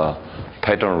a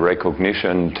pattern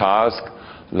recognition task,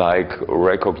 like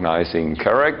recognizing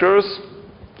characters.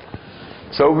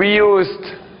 So we used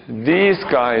these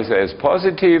guys as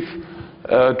positive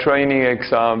training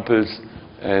examples,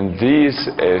 and these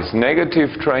as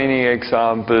negative training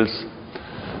examples.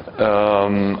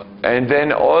 And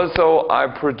then also I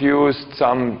produced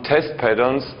some test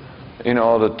patterns in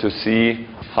order to see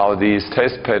how these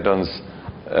test patterns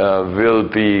will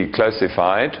be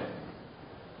classified.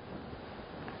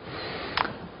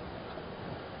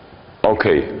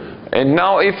 Okay, and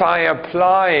now if I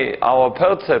apply our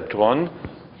perceptron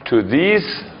to these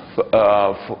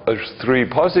 3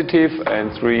 positive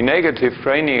and 3 negative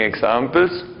training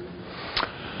examples,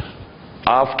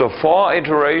 after 4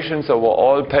 iterations over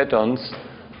all patterns,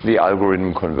 the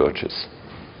algorithm converges.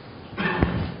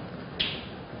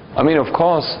 I mean, of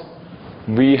course,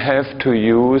 we have to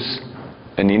use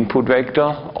an input vector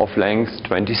of length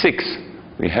 26.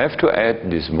 We have to add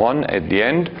this 1 at the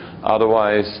end,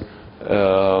 otherwise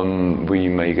we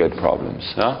may get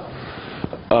problems.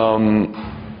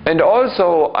 And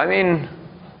also, I mean,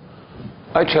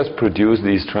 I just produce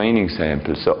these training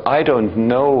samples, so I don't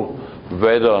know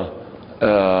whether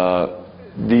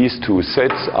these two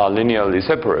sets are linearly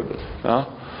separable.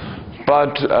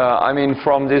 But I mean,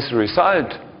 from this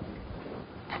result,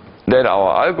 that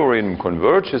our algorithm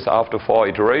converges after 4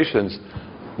 iterations,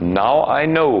 now I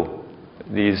know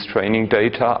these training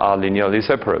data are linearly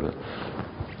separable.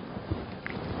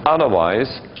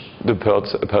 Otherwise, the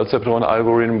perceptron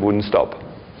algorithm wouldn't stop.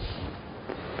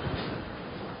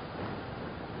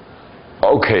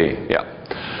 Okay, yeah.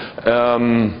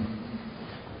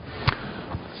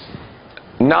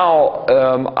 Now,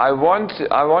 I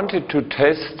wanted to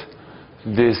test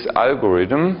this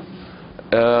algorithm.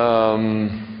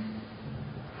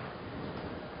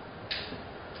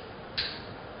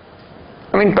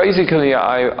 I mean, basically,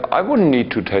 I wouldn't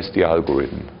need to test the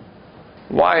algorithm.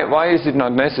 Why is it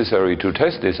not necessary to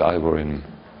test this algorithm?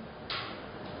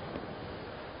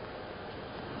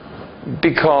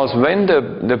 Because when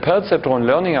the perceptron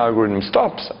learning algorithm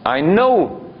stops, I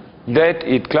know that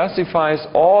it classifies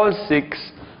all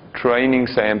 6 training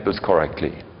samples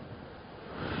correctly.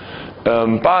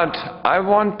 But I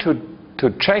want to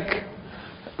check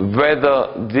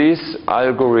whether this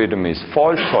algorithm is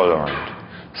fault tolerant.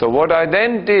 So what I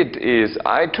then did is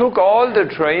I took all the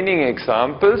training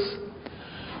examples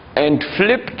and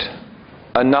flipped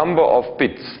a number of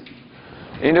bits.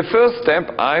 In the first step,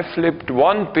 I flipped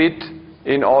one bit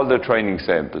in all the training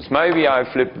samples. Maybe I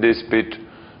flipped this bit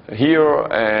here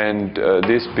and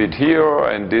this bit here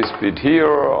and this bit here,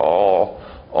 or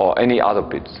any other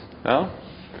bits. Yeah?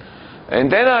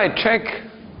 And then I check.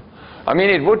 I mean,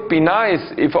 it would be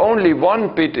nice if only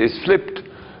one bit is flipped,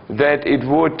 that it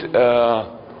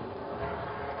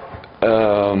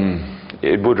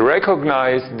would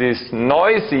recognize this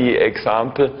noisy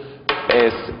example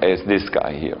as this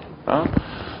guy here.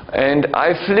 And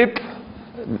I flip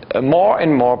more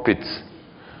and more bits.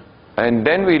 And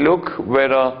then we look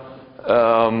whether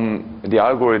the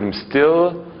algorithm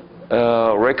still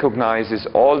recognizes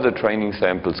all the training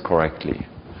samples correctly.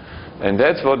 And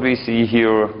that's what we see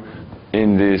here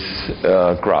in this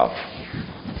graph.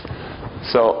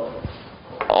 So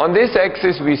on this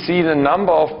axis we see the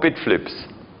number of bit flips,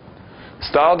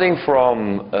 starting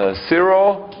from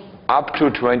 0 up to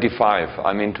 25.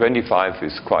 I mean, 25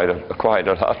 is quite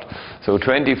a lot. So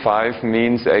 25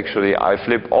 means actually I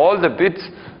flip all the bits,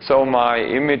 so my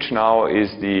image now is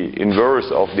the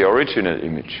inverse of the original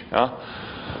image.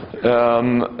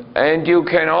 And you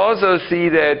can also see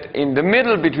that in the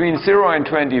middle between 0 and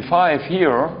 25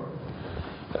 here,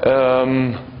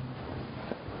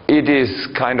 it is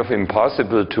kind of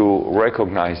impossible to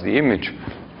recognize the image,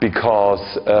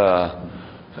 because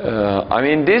I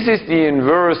mean, this is the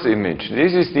inverse image.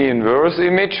 This is the inverse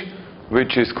image,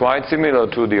 which is quite similar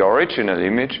to the original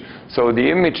image. So the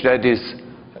image that is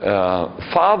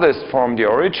farthest from the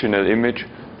original image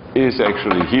is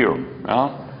actually here.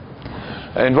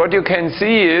 And what you can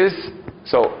see is,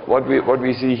 so what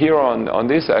we see here on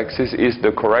this axis is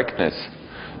the correctness.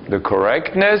 The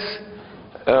correctness,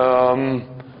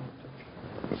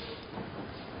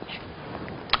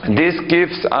 this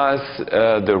gives us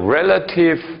the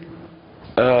relative,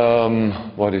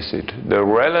 the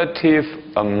relative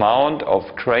amount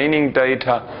of training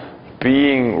data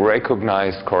being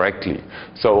recognized correctly.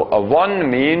 So a 1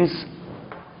 means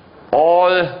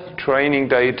all training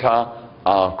data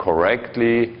are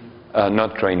correctly,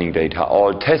 not training data,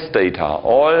 all test data,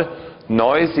 all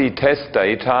noisy test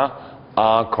data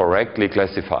are correctly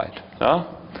classified.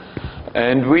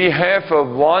 And we have a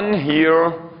 1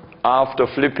 here after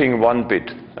flipping 1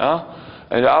 bit.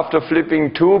 And after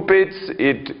flipping 2 bits,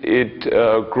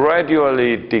 it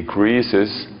gradually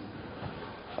decreases.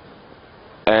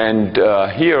 And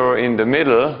here in the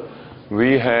middle,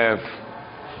 we have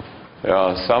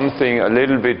something a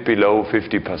little bit below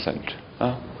 50%.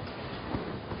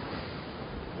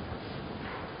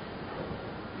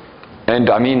 And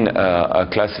I mean, a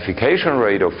classification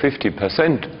rate of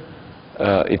 50%,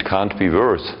 it can't be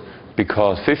worse,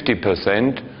 because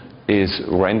 50% is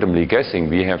randomly guessing.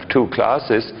 We have 2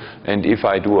 classes, and if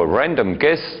I do a random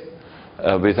guess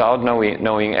without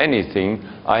knowing anything,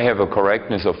 I have a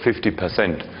correctness of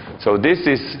 50%. So this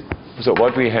is, so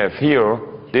what we have here,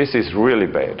 this is really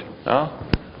bad.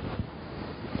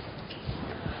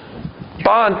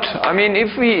 But I mean,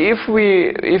 if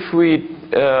we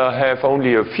have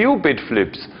only a few bit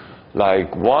flips,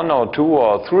 like 1 or 2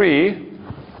 or 3,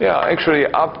 actually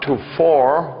up to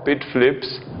 4 bit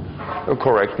flips, the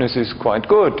correctness is quite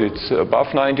good. It's above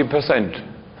 90%,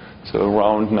 so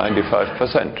around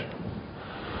 95%.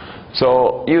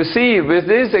 So you see, with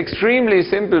this extremely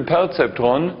simple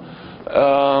perceptron,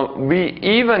 we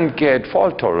even get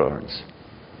fault tolerance.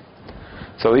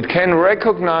 So it can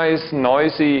recognize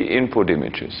noisy input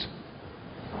images,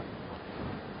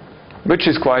 which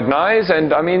is quite nice.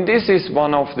 And I mean, this is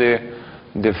one of the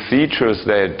features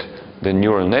that the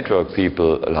neural network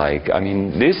people like. I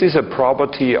mean, this is a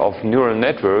property of neural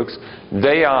networks.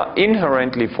 They are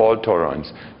inherently fault tolerant.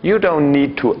 You don't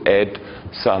need to add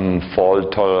some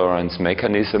fault tolerance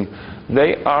mechanism.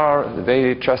 They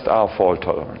just are fault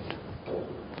tolerant.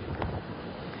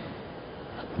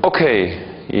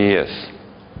 Okay, yes.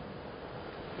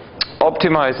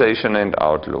 Optimization and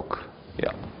outlook.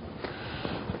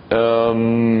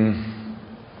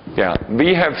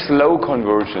 We have slow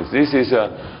conversions. This is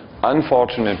an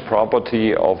unfortunate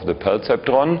property of the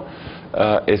perceptron,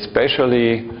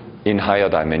 especially in higher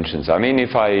dimensions. I mean,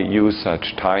 if I use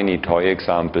such tiny toy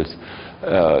examples,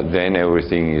 then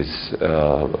everything is,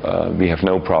 we have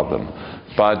no problem.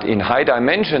 But in high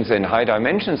dimensions,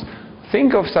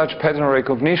 think of such pattern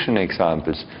recognition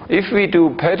examples. If we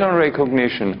do pattern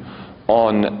recognition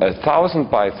on 1,000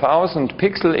 by 1,000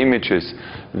 pixel images,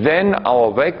 then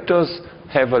our vectors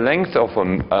have a length of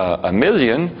a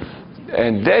million,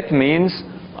 and that means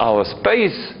our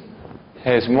space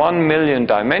has 1 million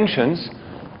dimensions,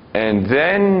 and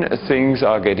then things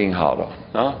are getting harder.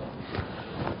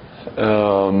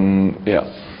 Yeah.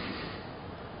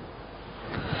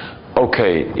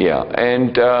 Okay, yeah.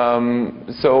 And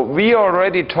so we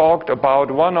already talked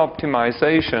about one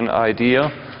optimization idea,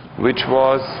 which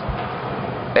was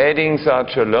adding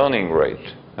such a learning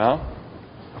rate. Yeah.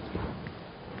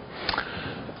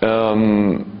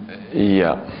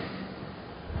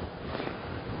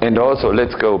 And also,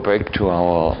 let's go back to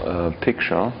our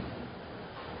picture.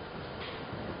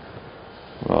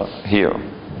 Here.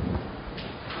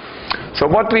 So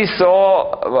what we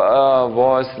saw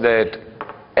was that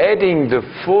adding the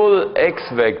full x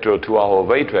vector to our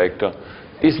weight vector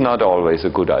is not always a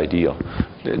good idea.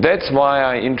 That's why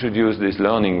I introduced this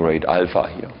learning rate alpha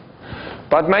here.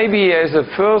 But maybe as a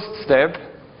first step,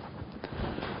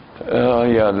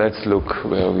 yeah, let's look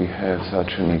where we have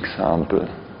such an example.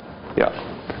 Yeah.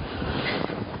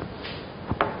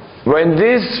 When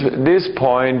this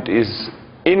point is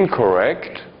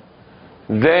incorrect,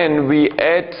 then we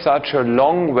add such a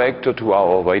long vector to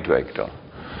our weight vector.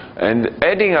 And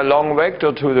adding a long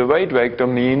vector to the weight vector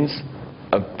means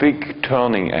a big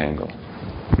turning angle.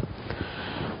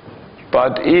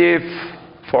 But if,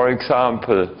 for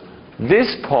example,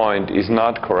 this point is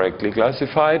not correctly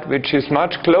classified, which is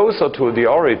much closer to the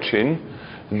origin,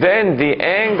 then the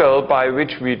angle by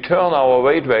which we turn our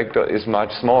weight vector is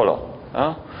much smaller.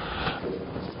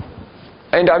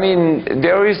 And I mean,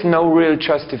 there is no real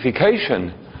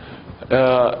justification.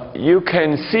 You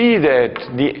can see that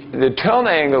the turn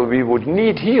angle we would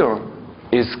need here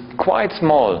is quite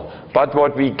small, but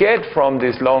what we get from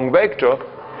this long vector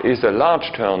is a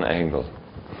large turn angle.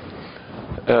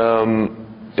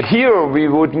 Here we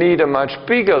would need a much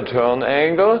bigger turn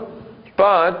angle,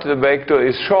 but the vector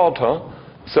is shorter,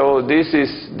 so this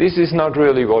is not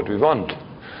really what we want.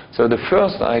 So the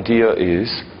first idea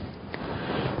is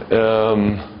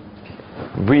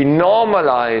we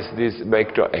normalize this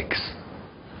vector x.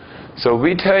 So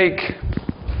we take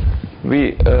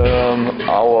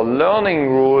our learning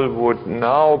rule would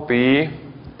now be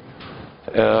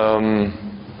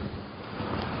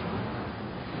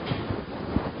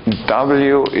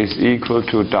w is equal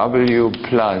to w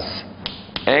plus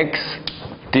x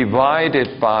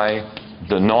divided by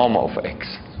the norm of x.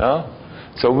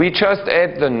 So we just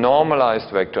add the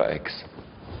normalized vector x.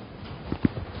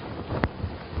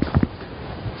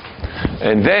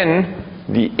 And then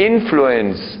the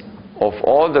influence of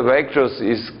all the vectors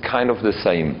is kind of the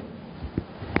same.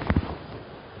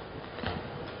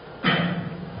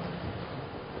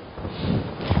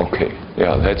 Okay,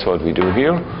 yeah, that's what we do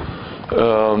here.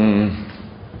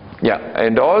 Yeah,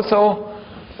 and also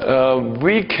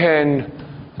we can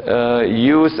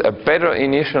use a better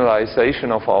initialization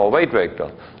of our weight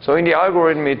vector. So in the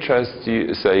algorithm it just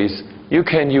says you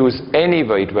can use any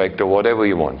weight vector, whatever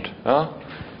you want.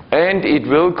 And it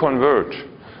will converge.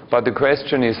 But the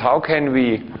question is, how can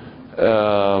we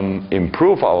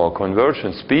improve our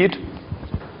conversion speed?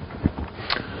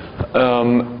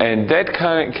 And that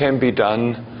can be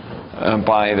done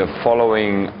by the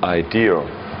following idea.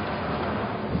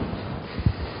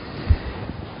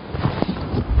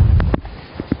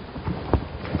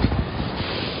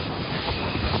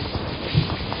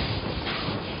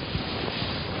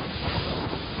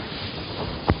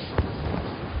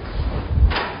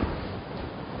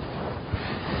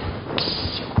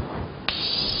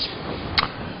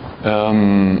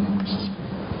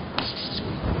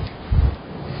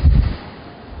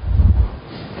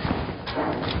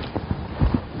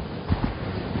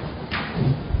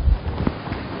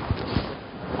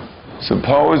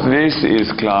 Suppose this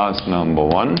is class number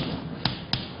 1.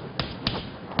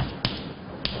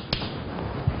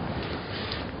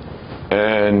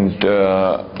 And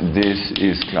this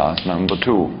is class number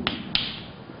 2.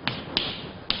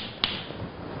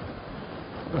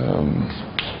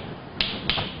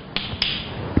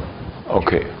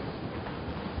 Okay.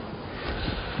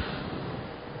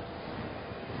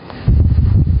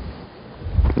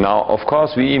 Now, of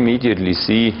course, we immediately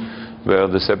see where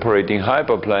the separating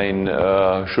hyperplane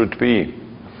should be.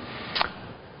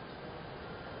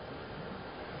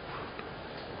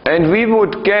 And we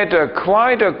would get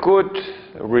quite a good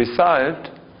result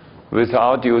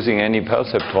without using any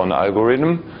perceptron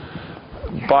algorithm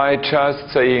by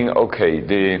just saying, okay,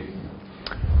 the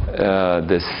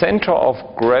center of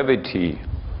gravity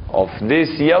of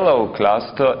this yellow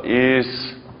cluster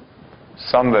is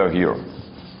somewhere here.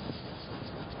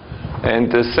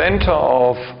 And the center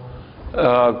of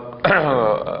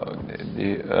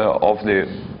the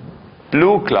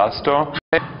blue cluster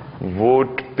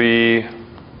would be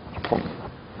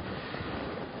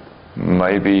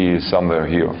maybe somewhere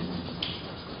here.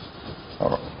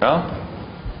 Yeah?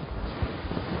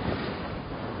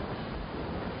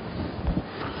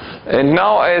 And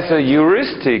now as a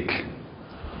heuristic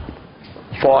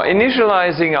for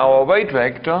initializing our weight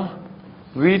vector,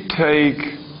 we take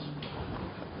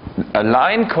a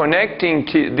line connecting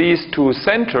these two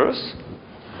centers,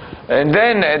 and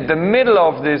then at the middle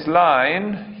of this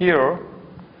line here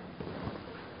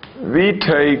we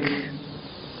take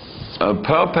a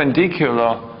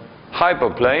perpendicular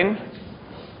hyperplane,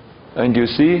 and you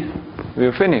see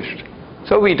we're finished.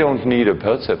 So we don't need a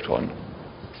perceptron.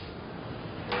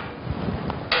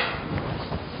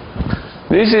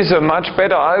 This is a much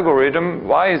better algorithm.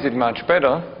 Why is it much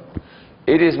better?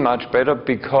 It is much better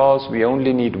because we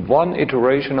only need one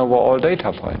iteration over all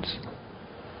data points.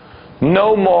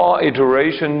 No more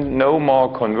iteration, no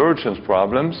more convergence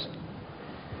problems.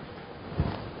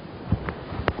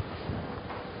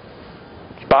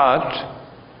 But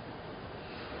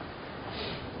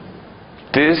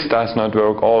this does not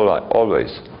work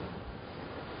always.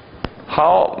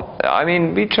 How? I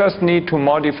mean, we just need to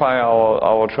modify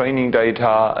our training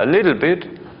data a little bit,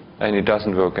 and it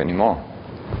doesn't work anymore.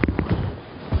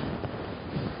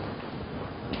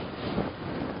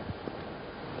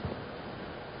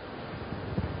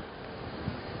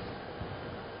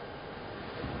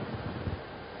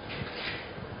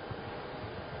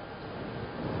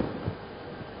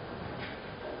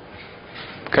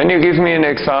 Can you give me an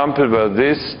example where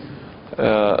this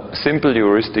simple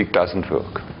heuristic doesn't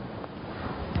work?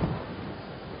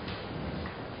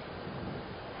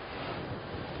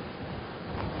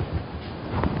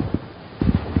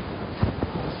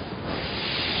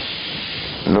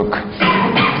 Look.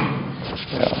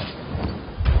 Yeah.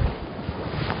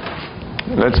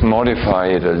 Let's modify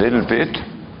it a little bit.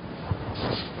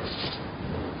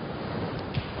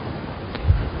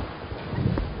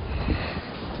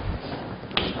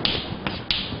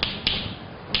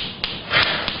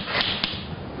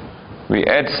 We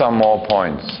add some more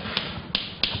points.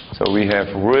 So we have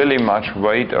really much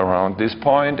weight around this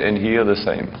point, and here the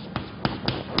same.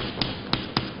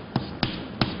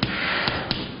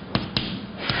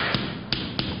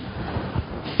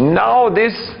 Now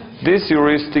this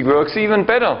heuristic works even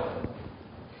better.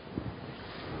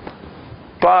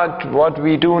 But what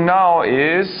we do now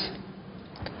is,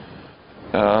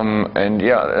 and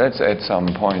yeah, let's add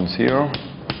some points here,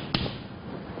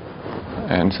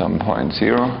 and some points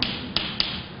here.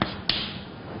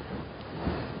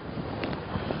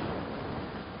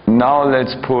 Now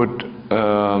let's put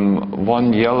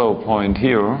one yellow point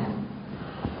here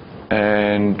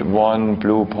and one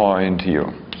blue point here.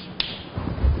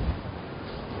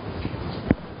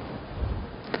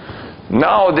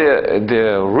 Now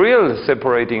the real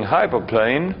separating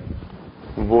hyperplane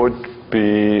would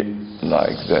be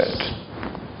like that.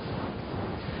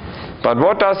 But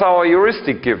what does our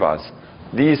heuristic give us?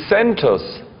 These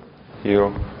centers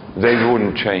here, they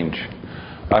wouldn't change.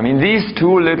 I mean, these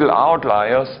two little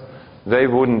outliers, they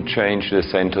wouldn't change the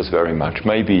centers very much.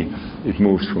 Maybe it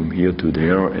moves from here to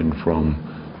there and from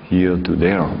here to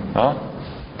there. Huh?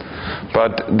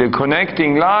 But the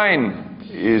connecting line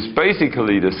is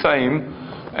basically the same,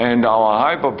 and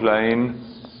our hyperplane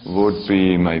would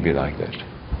be maybe like that.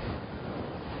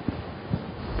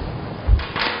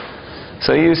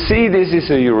 So you see, this is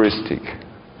a heuristic.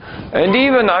 And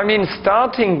even, I mean,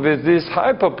 starting with this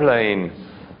hyperplane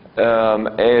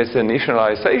as an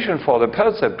initialization for the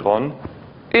perceptron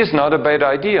is not a bad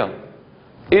idea.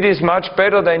 It is much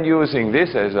better than using this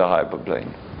as a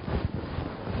hyperplane.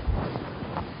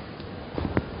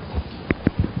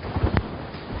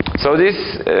 So this,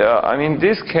 I mean,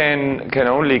 this can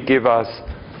only give us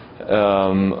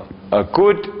a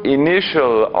good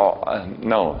initial,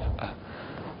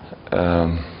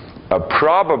 a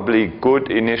probably good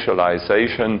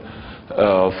initialization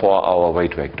for our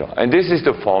weight vector. And this is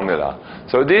the formula.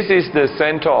 So this is the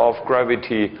center of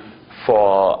gravity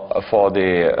for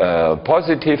the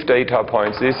positive data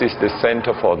points. This is the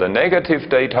center for the negative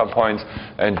data points.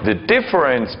 And the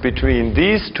difference between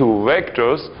these two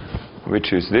vectors,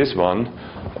 which is this one,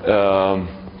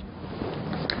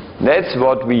 that's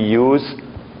what we use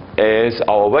as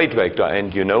our weight vector.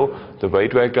 And you know, the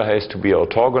weight vector has to be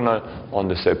orthogonal on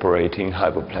the separating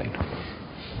hyperplane.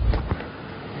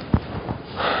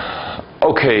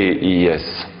 Okay, yes.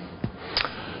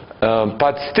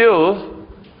 But still,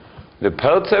 the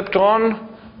perceptron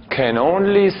can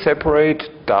only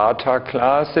separate data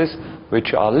classes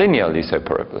which are linearly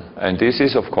separable. And this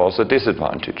is, of course, a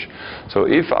disadvantage. So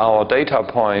if our data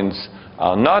points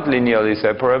are not linearly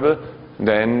separable,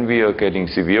 then we are getting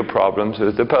severe problems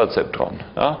with the perceptron.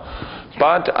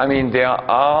 But I mean, there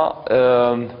are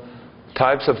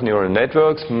types of neural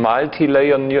networks,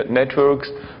 multi-layer networks,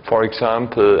 for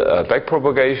example,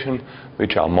 backpropagation,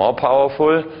 which are more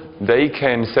powerful. They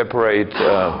can separate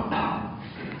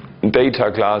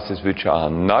data classes which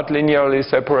are not linearly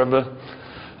separable,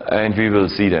 and we will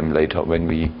see them later when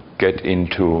we get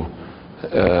into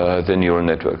the neural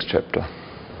networks chapter.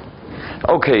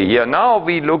 Okay, yeah, now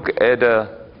we look at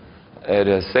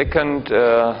a second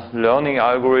learning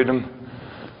algorithm,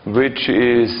 which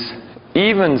is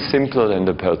even simpler than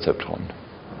the perceptron.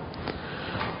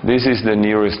 This is the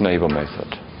nearest neighbor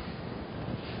method.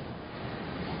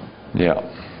 Yeah.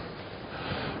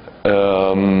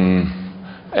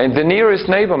 And the nearest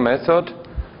neighbor method,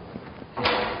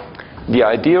 the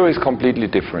idea is completely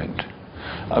different.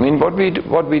 I mean, what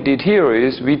we did here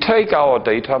is we take our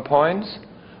data points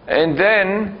and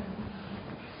then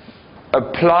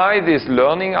apply these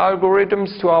learning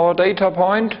algorithms to our data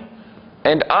point,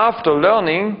 and after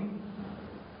learning,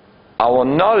 our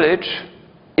knowledge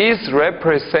is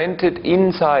represented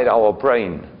inside our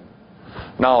brain.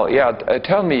 Now, yeah,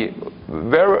 tell me,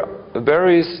 where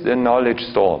is the knowledge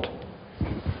stored?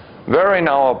 Where in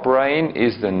our brain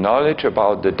is the knowledge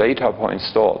about the data point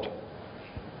stored?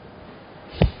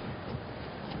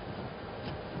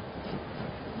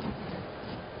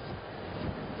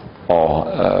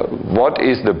 Or what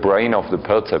is the brain of the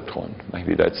perceptron?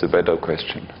 Maybe that's a better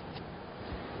question.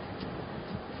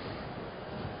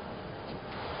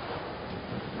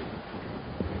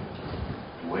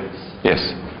 Weights.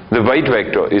 Yes, the weight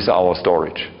vector is our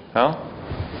storage. Huh?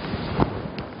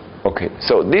 Okay,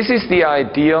 so this is the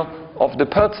idea of the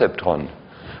perceptron.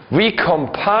 We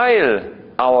compile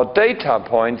our data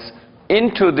points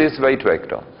into this weight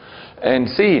vector. And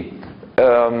see,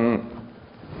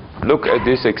 look at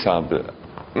this example.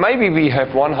 Maybe we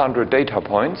have 100 data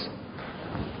points,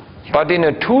 but in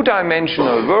a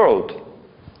two-dimensional world,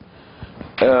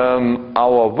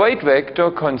 our weight vector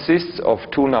consists of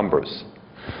two numbers.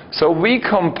 So we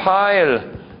compile,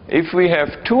 if we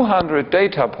have 200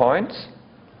 data points,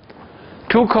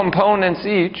 two components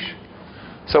each,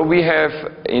 so we have,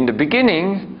 in the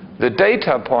beginning, the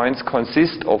data points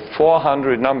consist of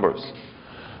 400 numbers.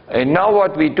 And now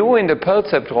what we do in the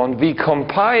perceptron, we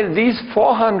compile these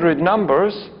 400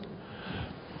 numbers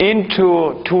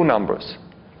into two numbers.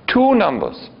 Two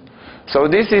numbers. So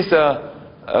this is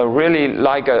really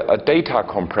like a data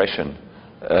compression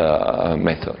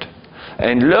method.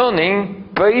 And learning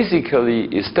basically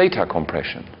is data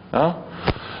compression. Huh?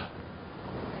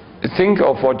 Think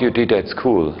of what you did at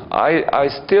school. I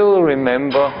still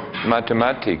remember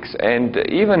mathematics, and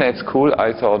even at school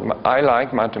I thought I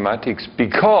like mathematics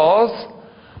because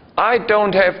I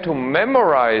don't have to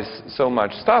memorize so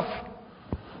much stuff.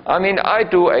 I mean, I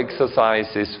do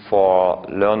exercises for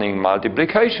learning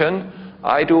multiplication.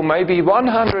 I do maybe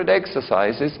 100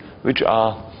 exercises, which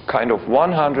are kind of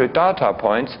 100 data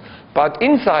points, but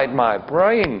inside my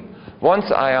brain,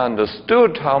 once I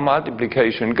understood how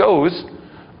multiplication goes,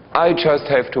 I just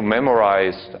have to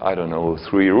memorize, I don't know,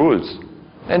 3 rules.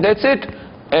 And that's it.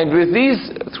 And with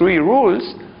these 3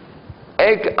 rules,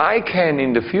 I can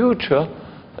in the future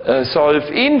solve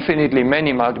infinitely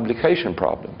many multiplication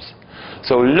problems.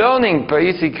 So learning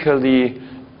basically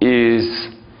is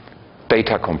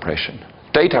data compression.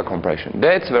 Data compression,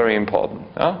 that's very important.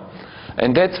 Huh?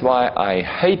 And that's why I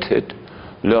hated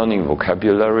learning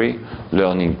vocabulary,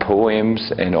 learning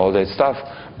poems and all that stuff,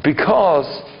 because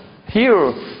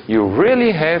here you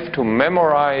really have to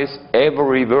memorize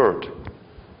every word.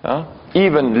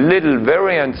 Even little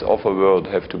variants of a word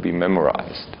have to be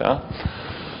memorized.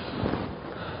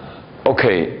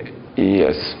 Okay,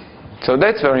 yes. So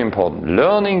that's very important.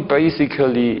 Learning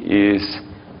basically is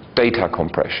data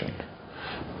compression.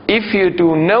 If you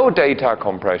do no data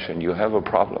compression, you have a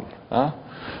problem.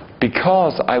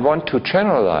 Because I want to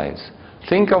generalize.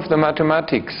 Think of the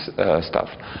mathematics stuff.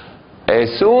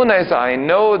 As soon as I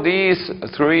know these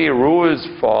 3 rules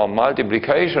for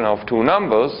multiplication of 2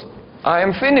 numbers, I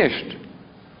am finished.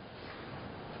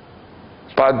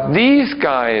 But these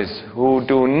guys who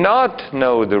do not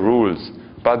know the rules,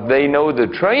 but they know the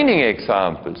training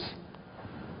examples,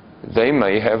 they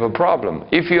may have a problem.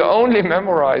 If you only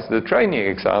memorize the training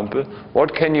example,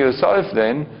 what can you solve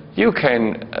then? You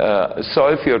can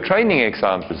solve your training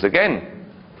examples again,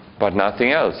 but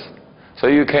nothing else. So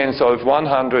you can solve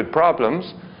 100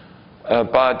 problems,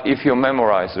 but if you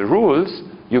memorize the rules,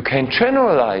 you can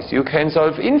generalize. You can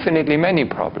solve infinitely many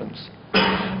problems.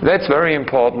 That's very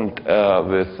important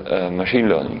with machine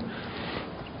learning.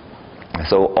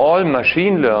 So all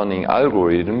machine learning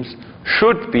algorithms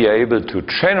should be able to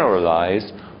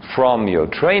generalize from your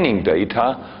training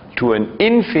data to an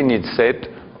infinite set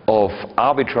of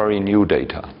arbitrary new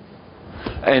data.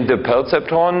 And the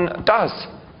perceptron does.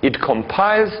 It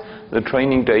compiles the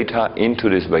training data into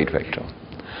this weight vector.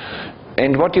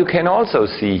 And what you can also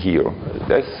see here,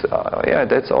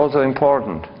 that's also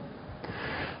important.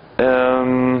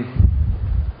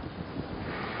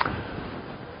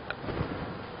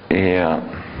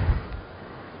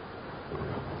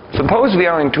 Suppose we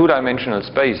are in two-dimensional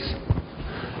space,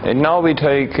 and now we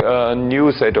take a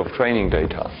new set of training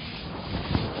data.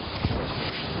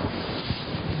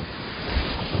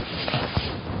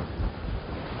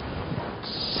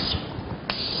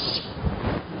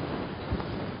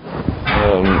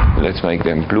 Let's make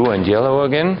them blue and yellow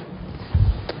again.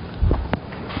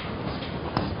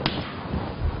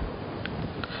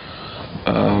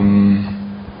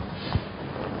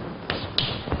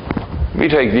 We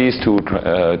take these two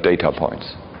data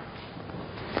points.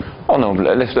 Oh no,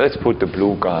 let's put the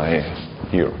blue guy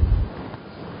here.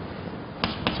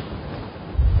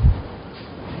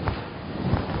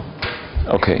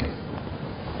 Okay.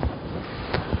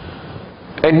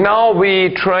 And now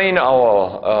we train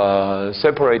our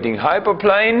separating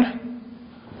hyperplane,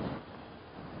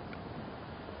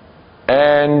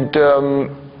 and the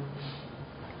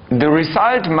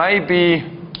result may be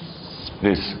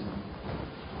this.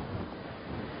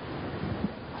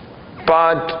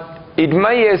 But it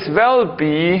may as well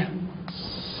be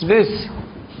this,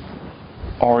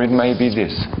 or it may be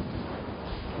this.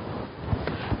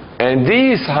 And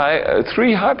these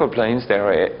three hyperplanes, they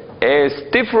are as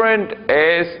different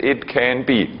as it can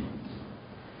be.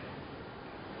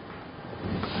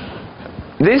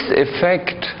 This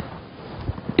effect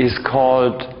is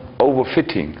called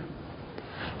overfitting.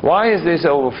 Why is this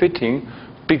overfitting?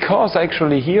 Because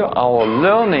actually here our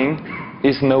learning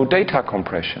is no data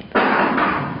compression.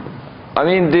 I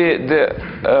mean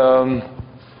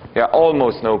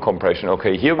almost no compression.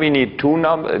 Okay, here we need two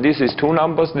numbers. This is two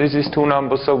numbers. This is two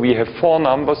numbers. So we have four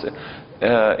numbers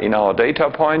in our data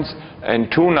points and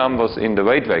two numbers in the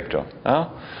weight vector.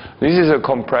 This is a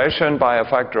compression by a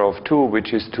factor of 2,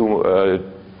 which is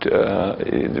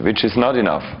which is not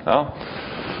enough.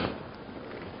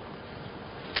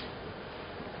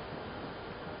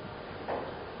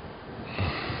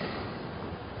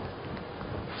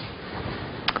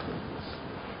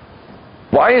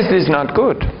 Why is this not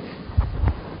good?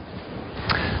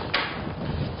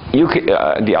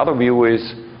 The other view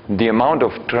is the amount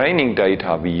of training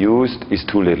data we used is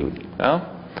too little.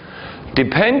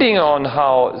 Depending on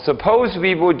how, suppose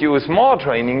we would use more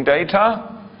training data,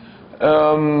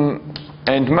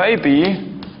 and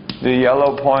maybe the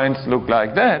yellow points look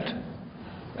like that,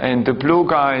 and the blue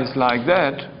guys like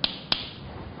that,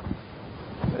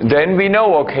 then we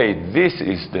know, okay, this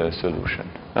is the solution.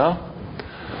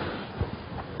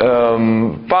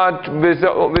 But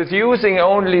with using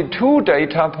only two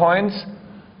data points,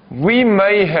 we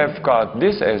may have got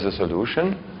this as a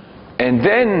solution, and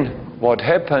then what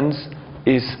happens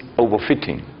is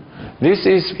overfitting. This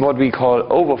is what we call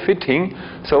overfitting.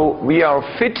 So we are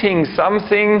fitting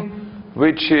something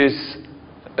which is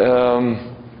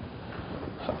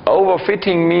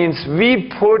overfitting means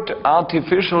we put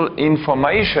artificial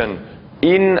information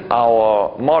in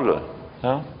our model.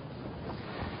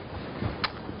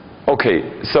 Okay,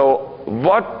 so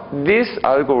what this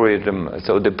algorithm,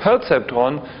 so the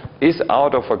perceptron is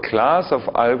out of a class of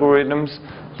algorithms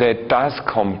that does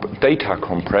data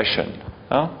compression.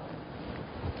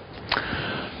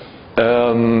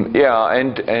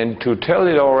 And to tell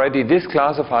it already, this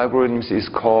class of algorithms is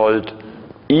called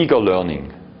eager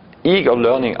learning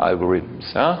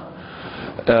algorithms.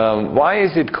 Why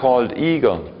is it called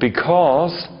eager?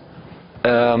 Because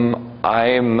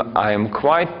I'm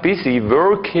quite busy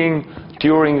working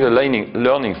during the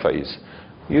learning phase.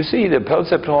 You see, the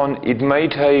perceptron, it may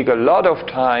take a lot of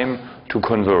time to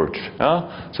converge.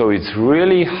 So it's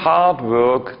really hard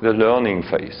work, the learning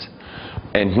phase.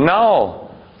 And now,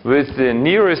 with the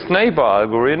nearest neighbor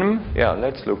algorithm,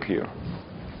 let's look here.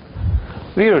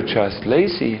 We are just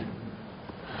lazy.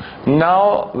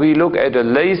 Now we look at a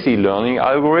lazy learning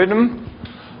algorithm,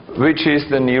 which is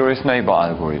the nearest neighbor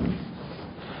algorithm.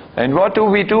 And what do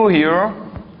we do here?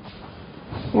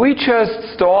 We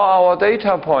just store our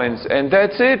data points, and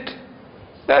that's it.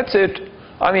 That's it.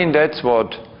 I mean, that's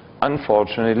what,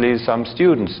 unfortunately, some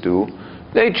students do.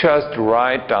 They just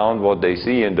write down what they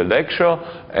see in the lecture,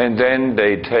 and then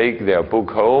they take their book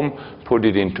home, put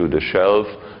it into the shelf,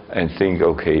 and think,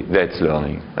 okay, that's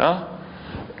learning.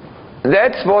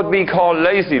 That's what we call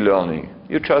lazy learning.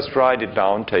 You just write it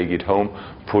down, take it home,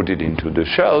 put it into the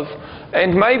shelf,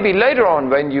 and maybe later on,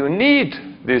 when you need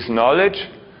this knowledge,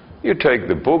 you take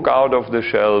the book out of the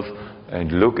shelf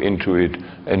and look into it,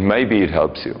 and maybe it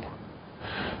helps you.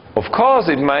 Of course,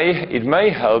 it may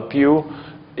help you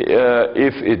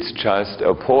if it's just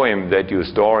a poem that you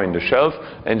store in the shelf,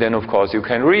 and then of course you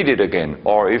can read it again,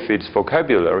 or if it's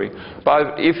vocabulary.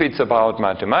 But if it's about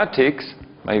mathematics,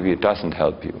 maybe it doesn't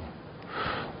help you.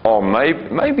 Or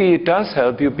maybe it does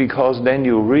help you, because then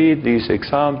you read these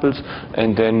examples,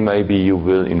 and then maybe you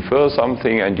will infer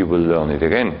something and you will learn it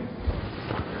again.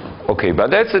 Okay, but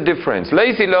that's the difference.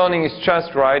 Lazy learning is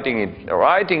just writing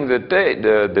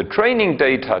the training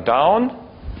data down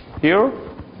here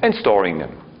and storing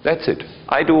them. That's it.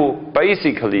 I do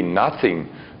basically nothing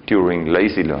during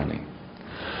lazy learning.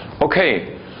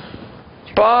 Okay,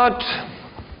 but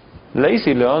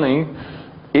lazy learning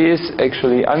is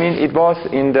actually, I mean, it was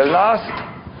in the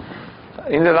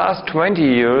last 20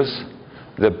 years,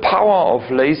 the power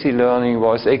of lazy learning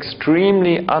was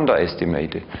extremely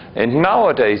underestimated. And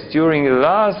nowadays, during the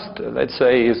last, let's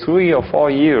say, 3 or 4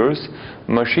 years,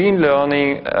 machine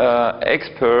learning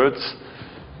experts,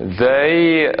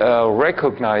 they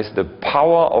recognize the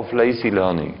power of lazy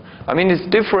learning. I mean, it's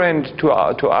different to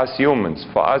us humans.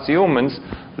 For us humans,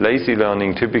 lazy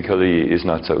learning typically is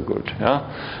not so good. Yeah?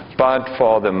 But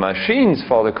for the machines,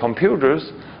 for the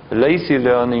computers, lazy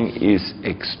learning is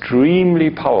extremely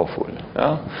powerful.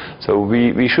 Yeah? So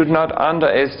we should not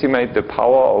underestimate the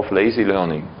power of lazy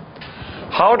learning.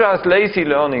 How does lazy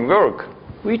learning work?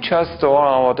 We just store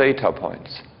our data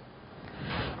points.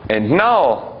 And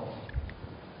now,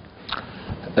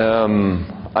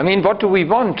 I mean, what do we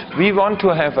want? We want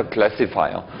to have a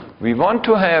classifier. We want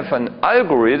to have an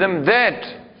algorithm that,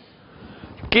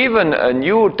 given a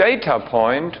new data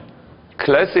point,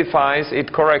 classifies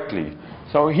it correctly.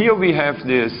 So here we have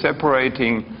the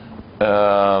separating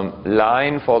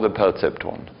line for the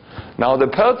perceptron. Now the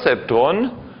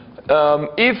perceptron,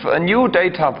 if a new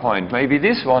data point, maybe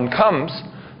this one, comes,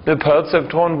 the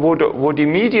perceptron would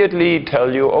immediately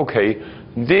tell you, okay,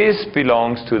 this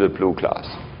belongs to the blue class.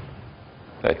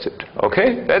 That's it.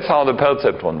 Okay? That's how the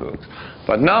perceptron works.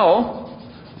 But now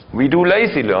we do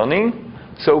lazy learning,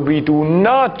 so we do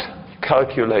not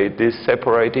calculate this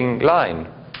separating line.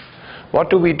 What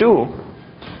do? We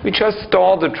just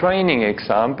store the training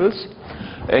examples,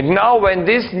 and now when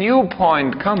this new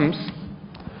point comes,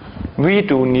 we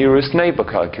do nearest neighbor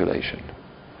calculation.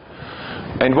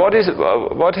 And what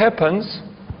happens?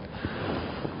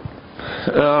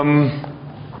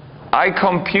 I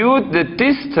compute the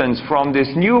distance from this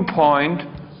new point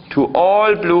to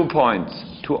all blue points.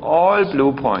 To all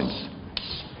blue points.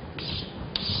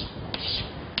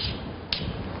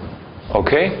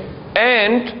 Okay?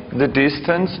 And the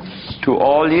distance to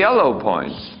all yellow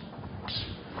points.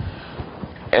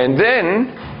 And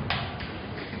then,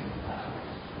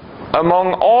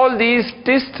 among all these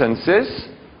distances,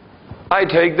 I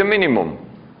take the minimum.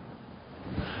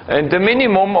 And the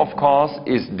minimum, of course,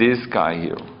 is this guy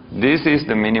here. This is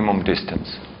the minimum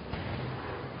distance.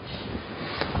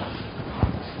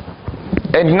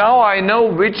 And now I know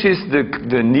which is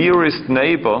the nearest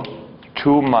neighbor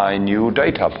to my new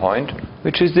data point,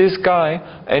 which is this guy,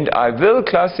 and I will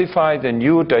classify the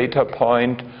new data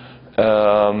point,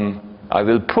 I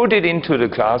will put it into the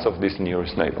class of this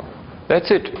nearest neighbor.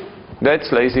 That's it.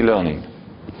 That's lazy learning.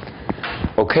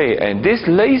 Okay, and this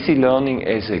lazy learning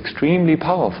is extremely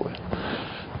powerful.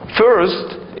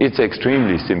 First, it's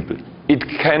extremely simple. It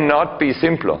cannot be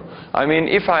simpler. I mean,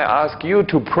 if I ask you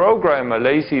to program a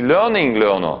lazy learning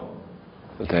learner,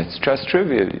 that's just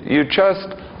trivial. You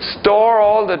just store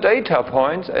all the data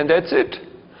points and that's it.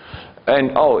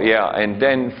 And oh yeah, and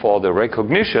then for the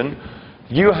recognition,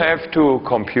 you have to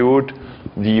compute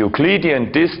the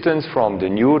Euclidean distance from the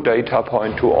new data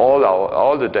point to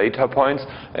all the data points,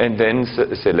 and then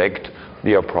select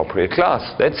the appropriate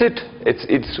class. That's it.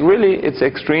 It's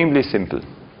extremely simple.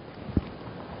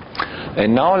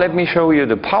 And now let me show you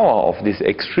the power of this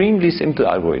extremely simple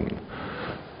algorithm.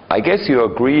 I guess you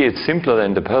agree it's simpler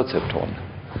than the perceptron,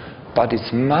 but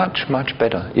it's much, much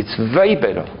better. It's way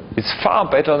better. It's far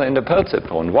better than the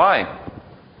perceptron. Why?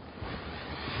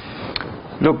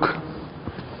 Look,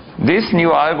 this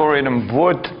new algorithm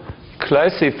would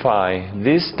classify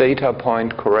this data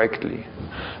point correctly.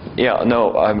 Yeah,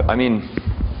 no, I mean,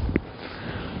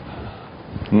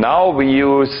 now we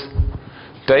use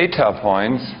data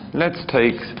points. Let's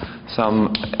take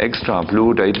some extra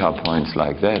blue data points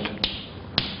like that.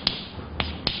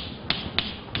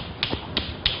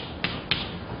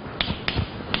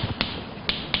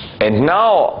 And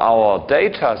now our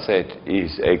data set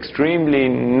is extremely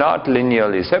not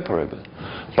linearly separable.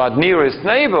 But nearest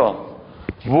neighbor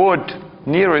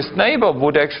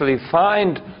would actually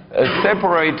find a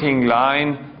separating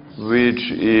line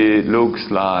which it looks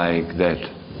like that.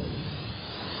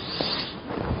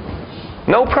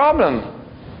 No problem.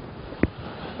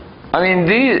 I mean,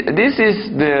 this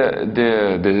is the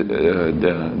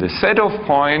set of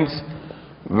points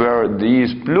where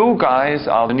these blue guys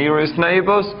are the nearest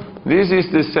neighbors. This is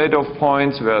the set of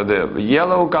points where the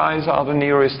yellow guys are the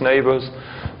nearest neighbors.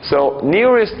 So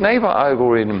nearest neighbor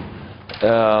algorithm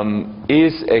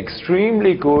is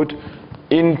extremely good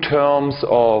in terms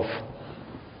of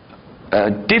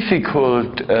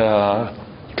difficult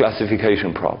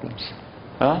classification problems.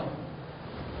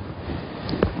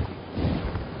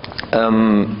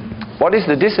 What is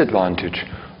the disadvantage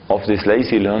of this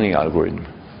lazy learning algorithm?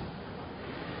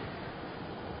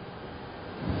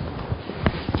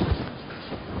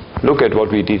 Look at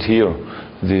what we did here,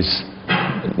 this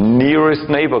nearest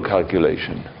neighbor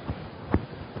calculation.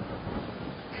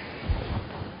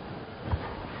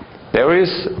 There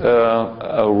is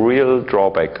a real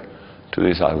drawback to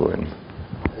this algorithm.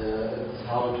 It's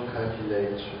hard to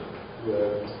calculate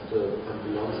where the point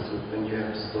belongs to when you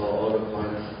have to store all the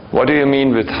points. What do you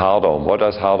mean with harder? What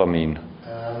does harder mean?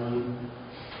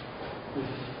 With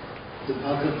the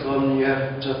Perceptron, you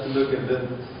have just to look a bit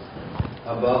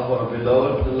above or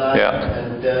below the line,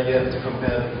 and there you have to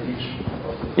compare each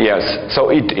of the Yes, so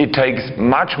it takes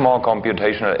much more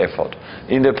computational effort.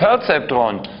 In the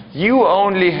Perceptron, you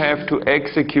only have to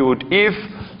execute if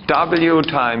w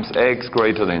times x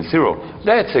greater than 0.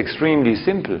 That's extremely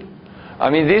simple. I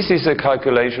mean, this is a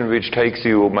calculation which takes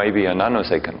you maybe a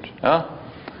nanosecond.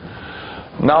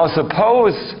 Now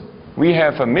suppose we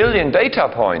have 1 million data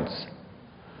points.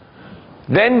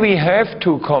 Then we have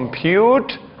to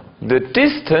compute the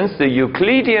distance, the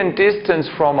Euclidean distance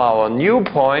from our new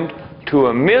point to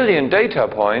 1 million data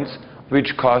points,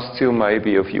 which costs you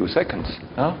maybe a few seconds.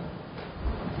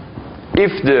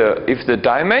 If the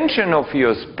dimension of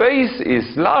your space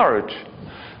is large,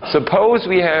 suppose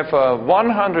we have a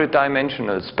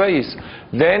 100-dimensional space,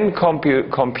 then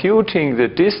computing the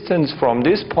distance from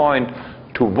this point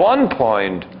to one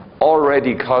point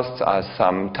already costs us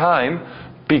some time,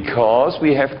 because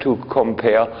we have to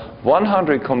compare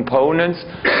 100 components,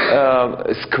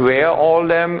 square all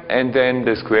them, and then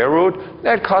the square root.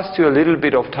 That costs you a little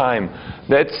bit of time.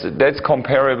 That's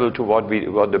comparable to what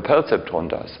the Perceptron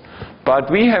does.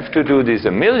 But we have to do this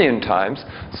 1 million times,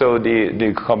 so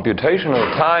the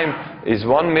computational time is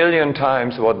 1 million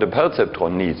times what the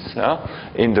Perceptron needs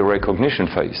in the recognition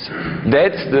phase.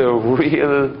 That's the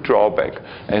real drawback,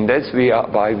 and that's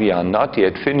why we are not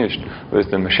yet finished with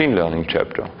the machine learning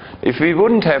chapter. If we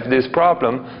wouldn't have this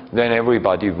problem, then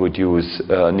everybody would use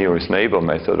nearest neighbor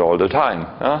method all the time.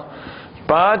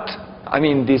 But, I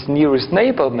mean, this nearest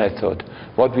neighbor method,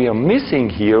 what we are missing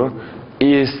here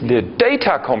is the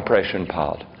data compression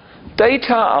part.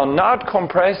 Data are not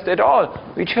compressed at all.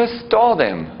 We just store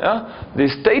them.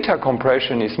 This data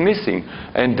compression is missing.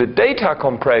 And the data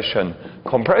compression,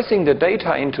 compressing the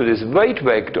data into this weight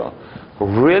vector,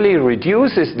 really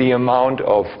reduces the amount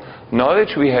of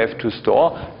knowledge we have to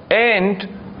store, and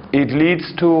it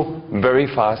leads to very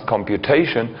fast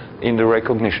computation in the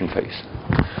recognition phase.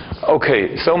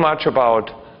 Okay, so much about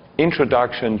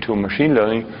introduction to machine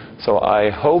learning. So I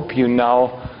hope you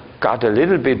now got a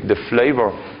little bit the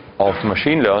flavor of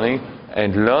machine learning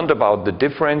and learned about the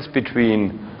difference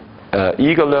between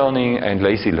eager learning and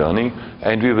lazy learning.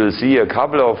 And we will see a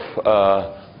couple of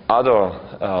other,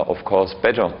 of course,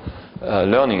 better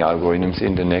learning algorithms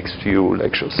in the next few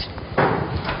lectures.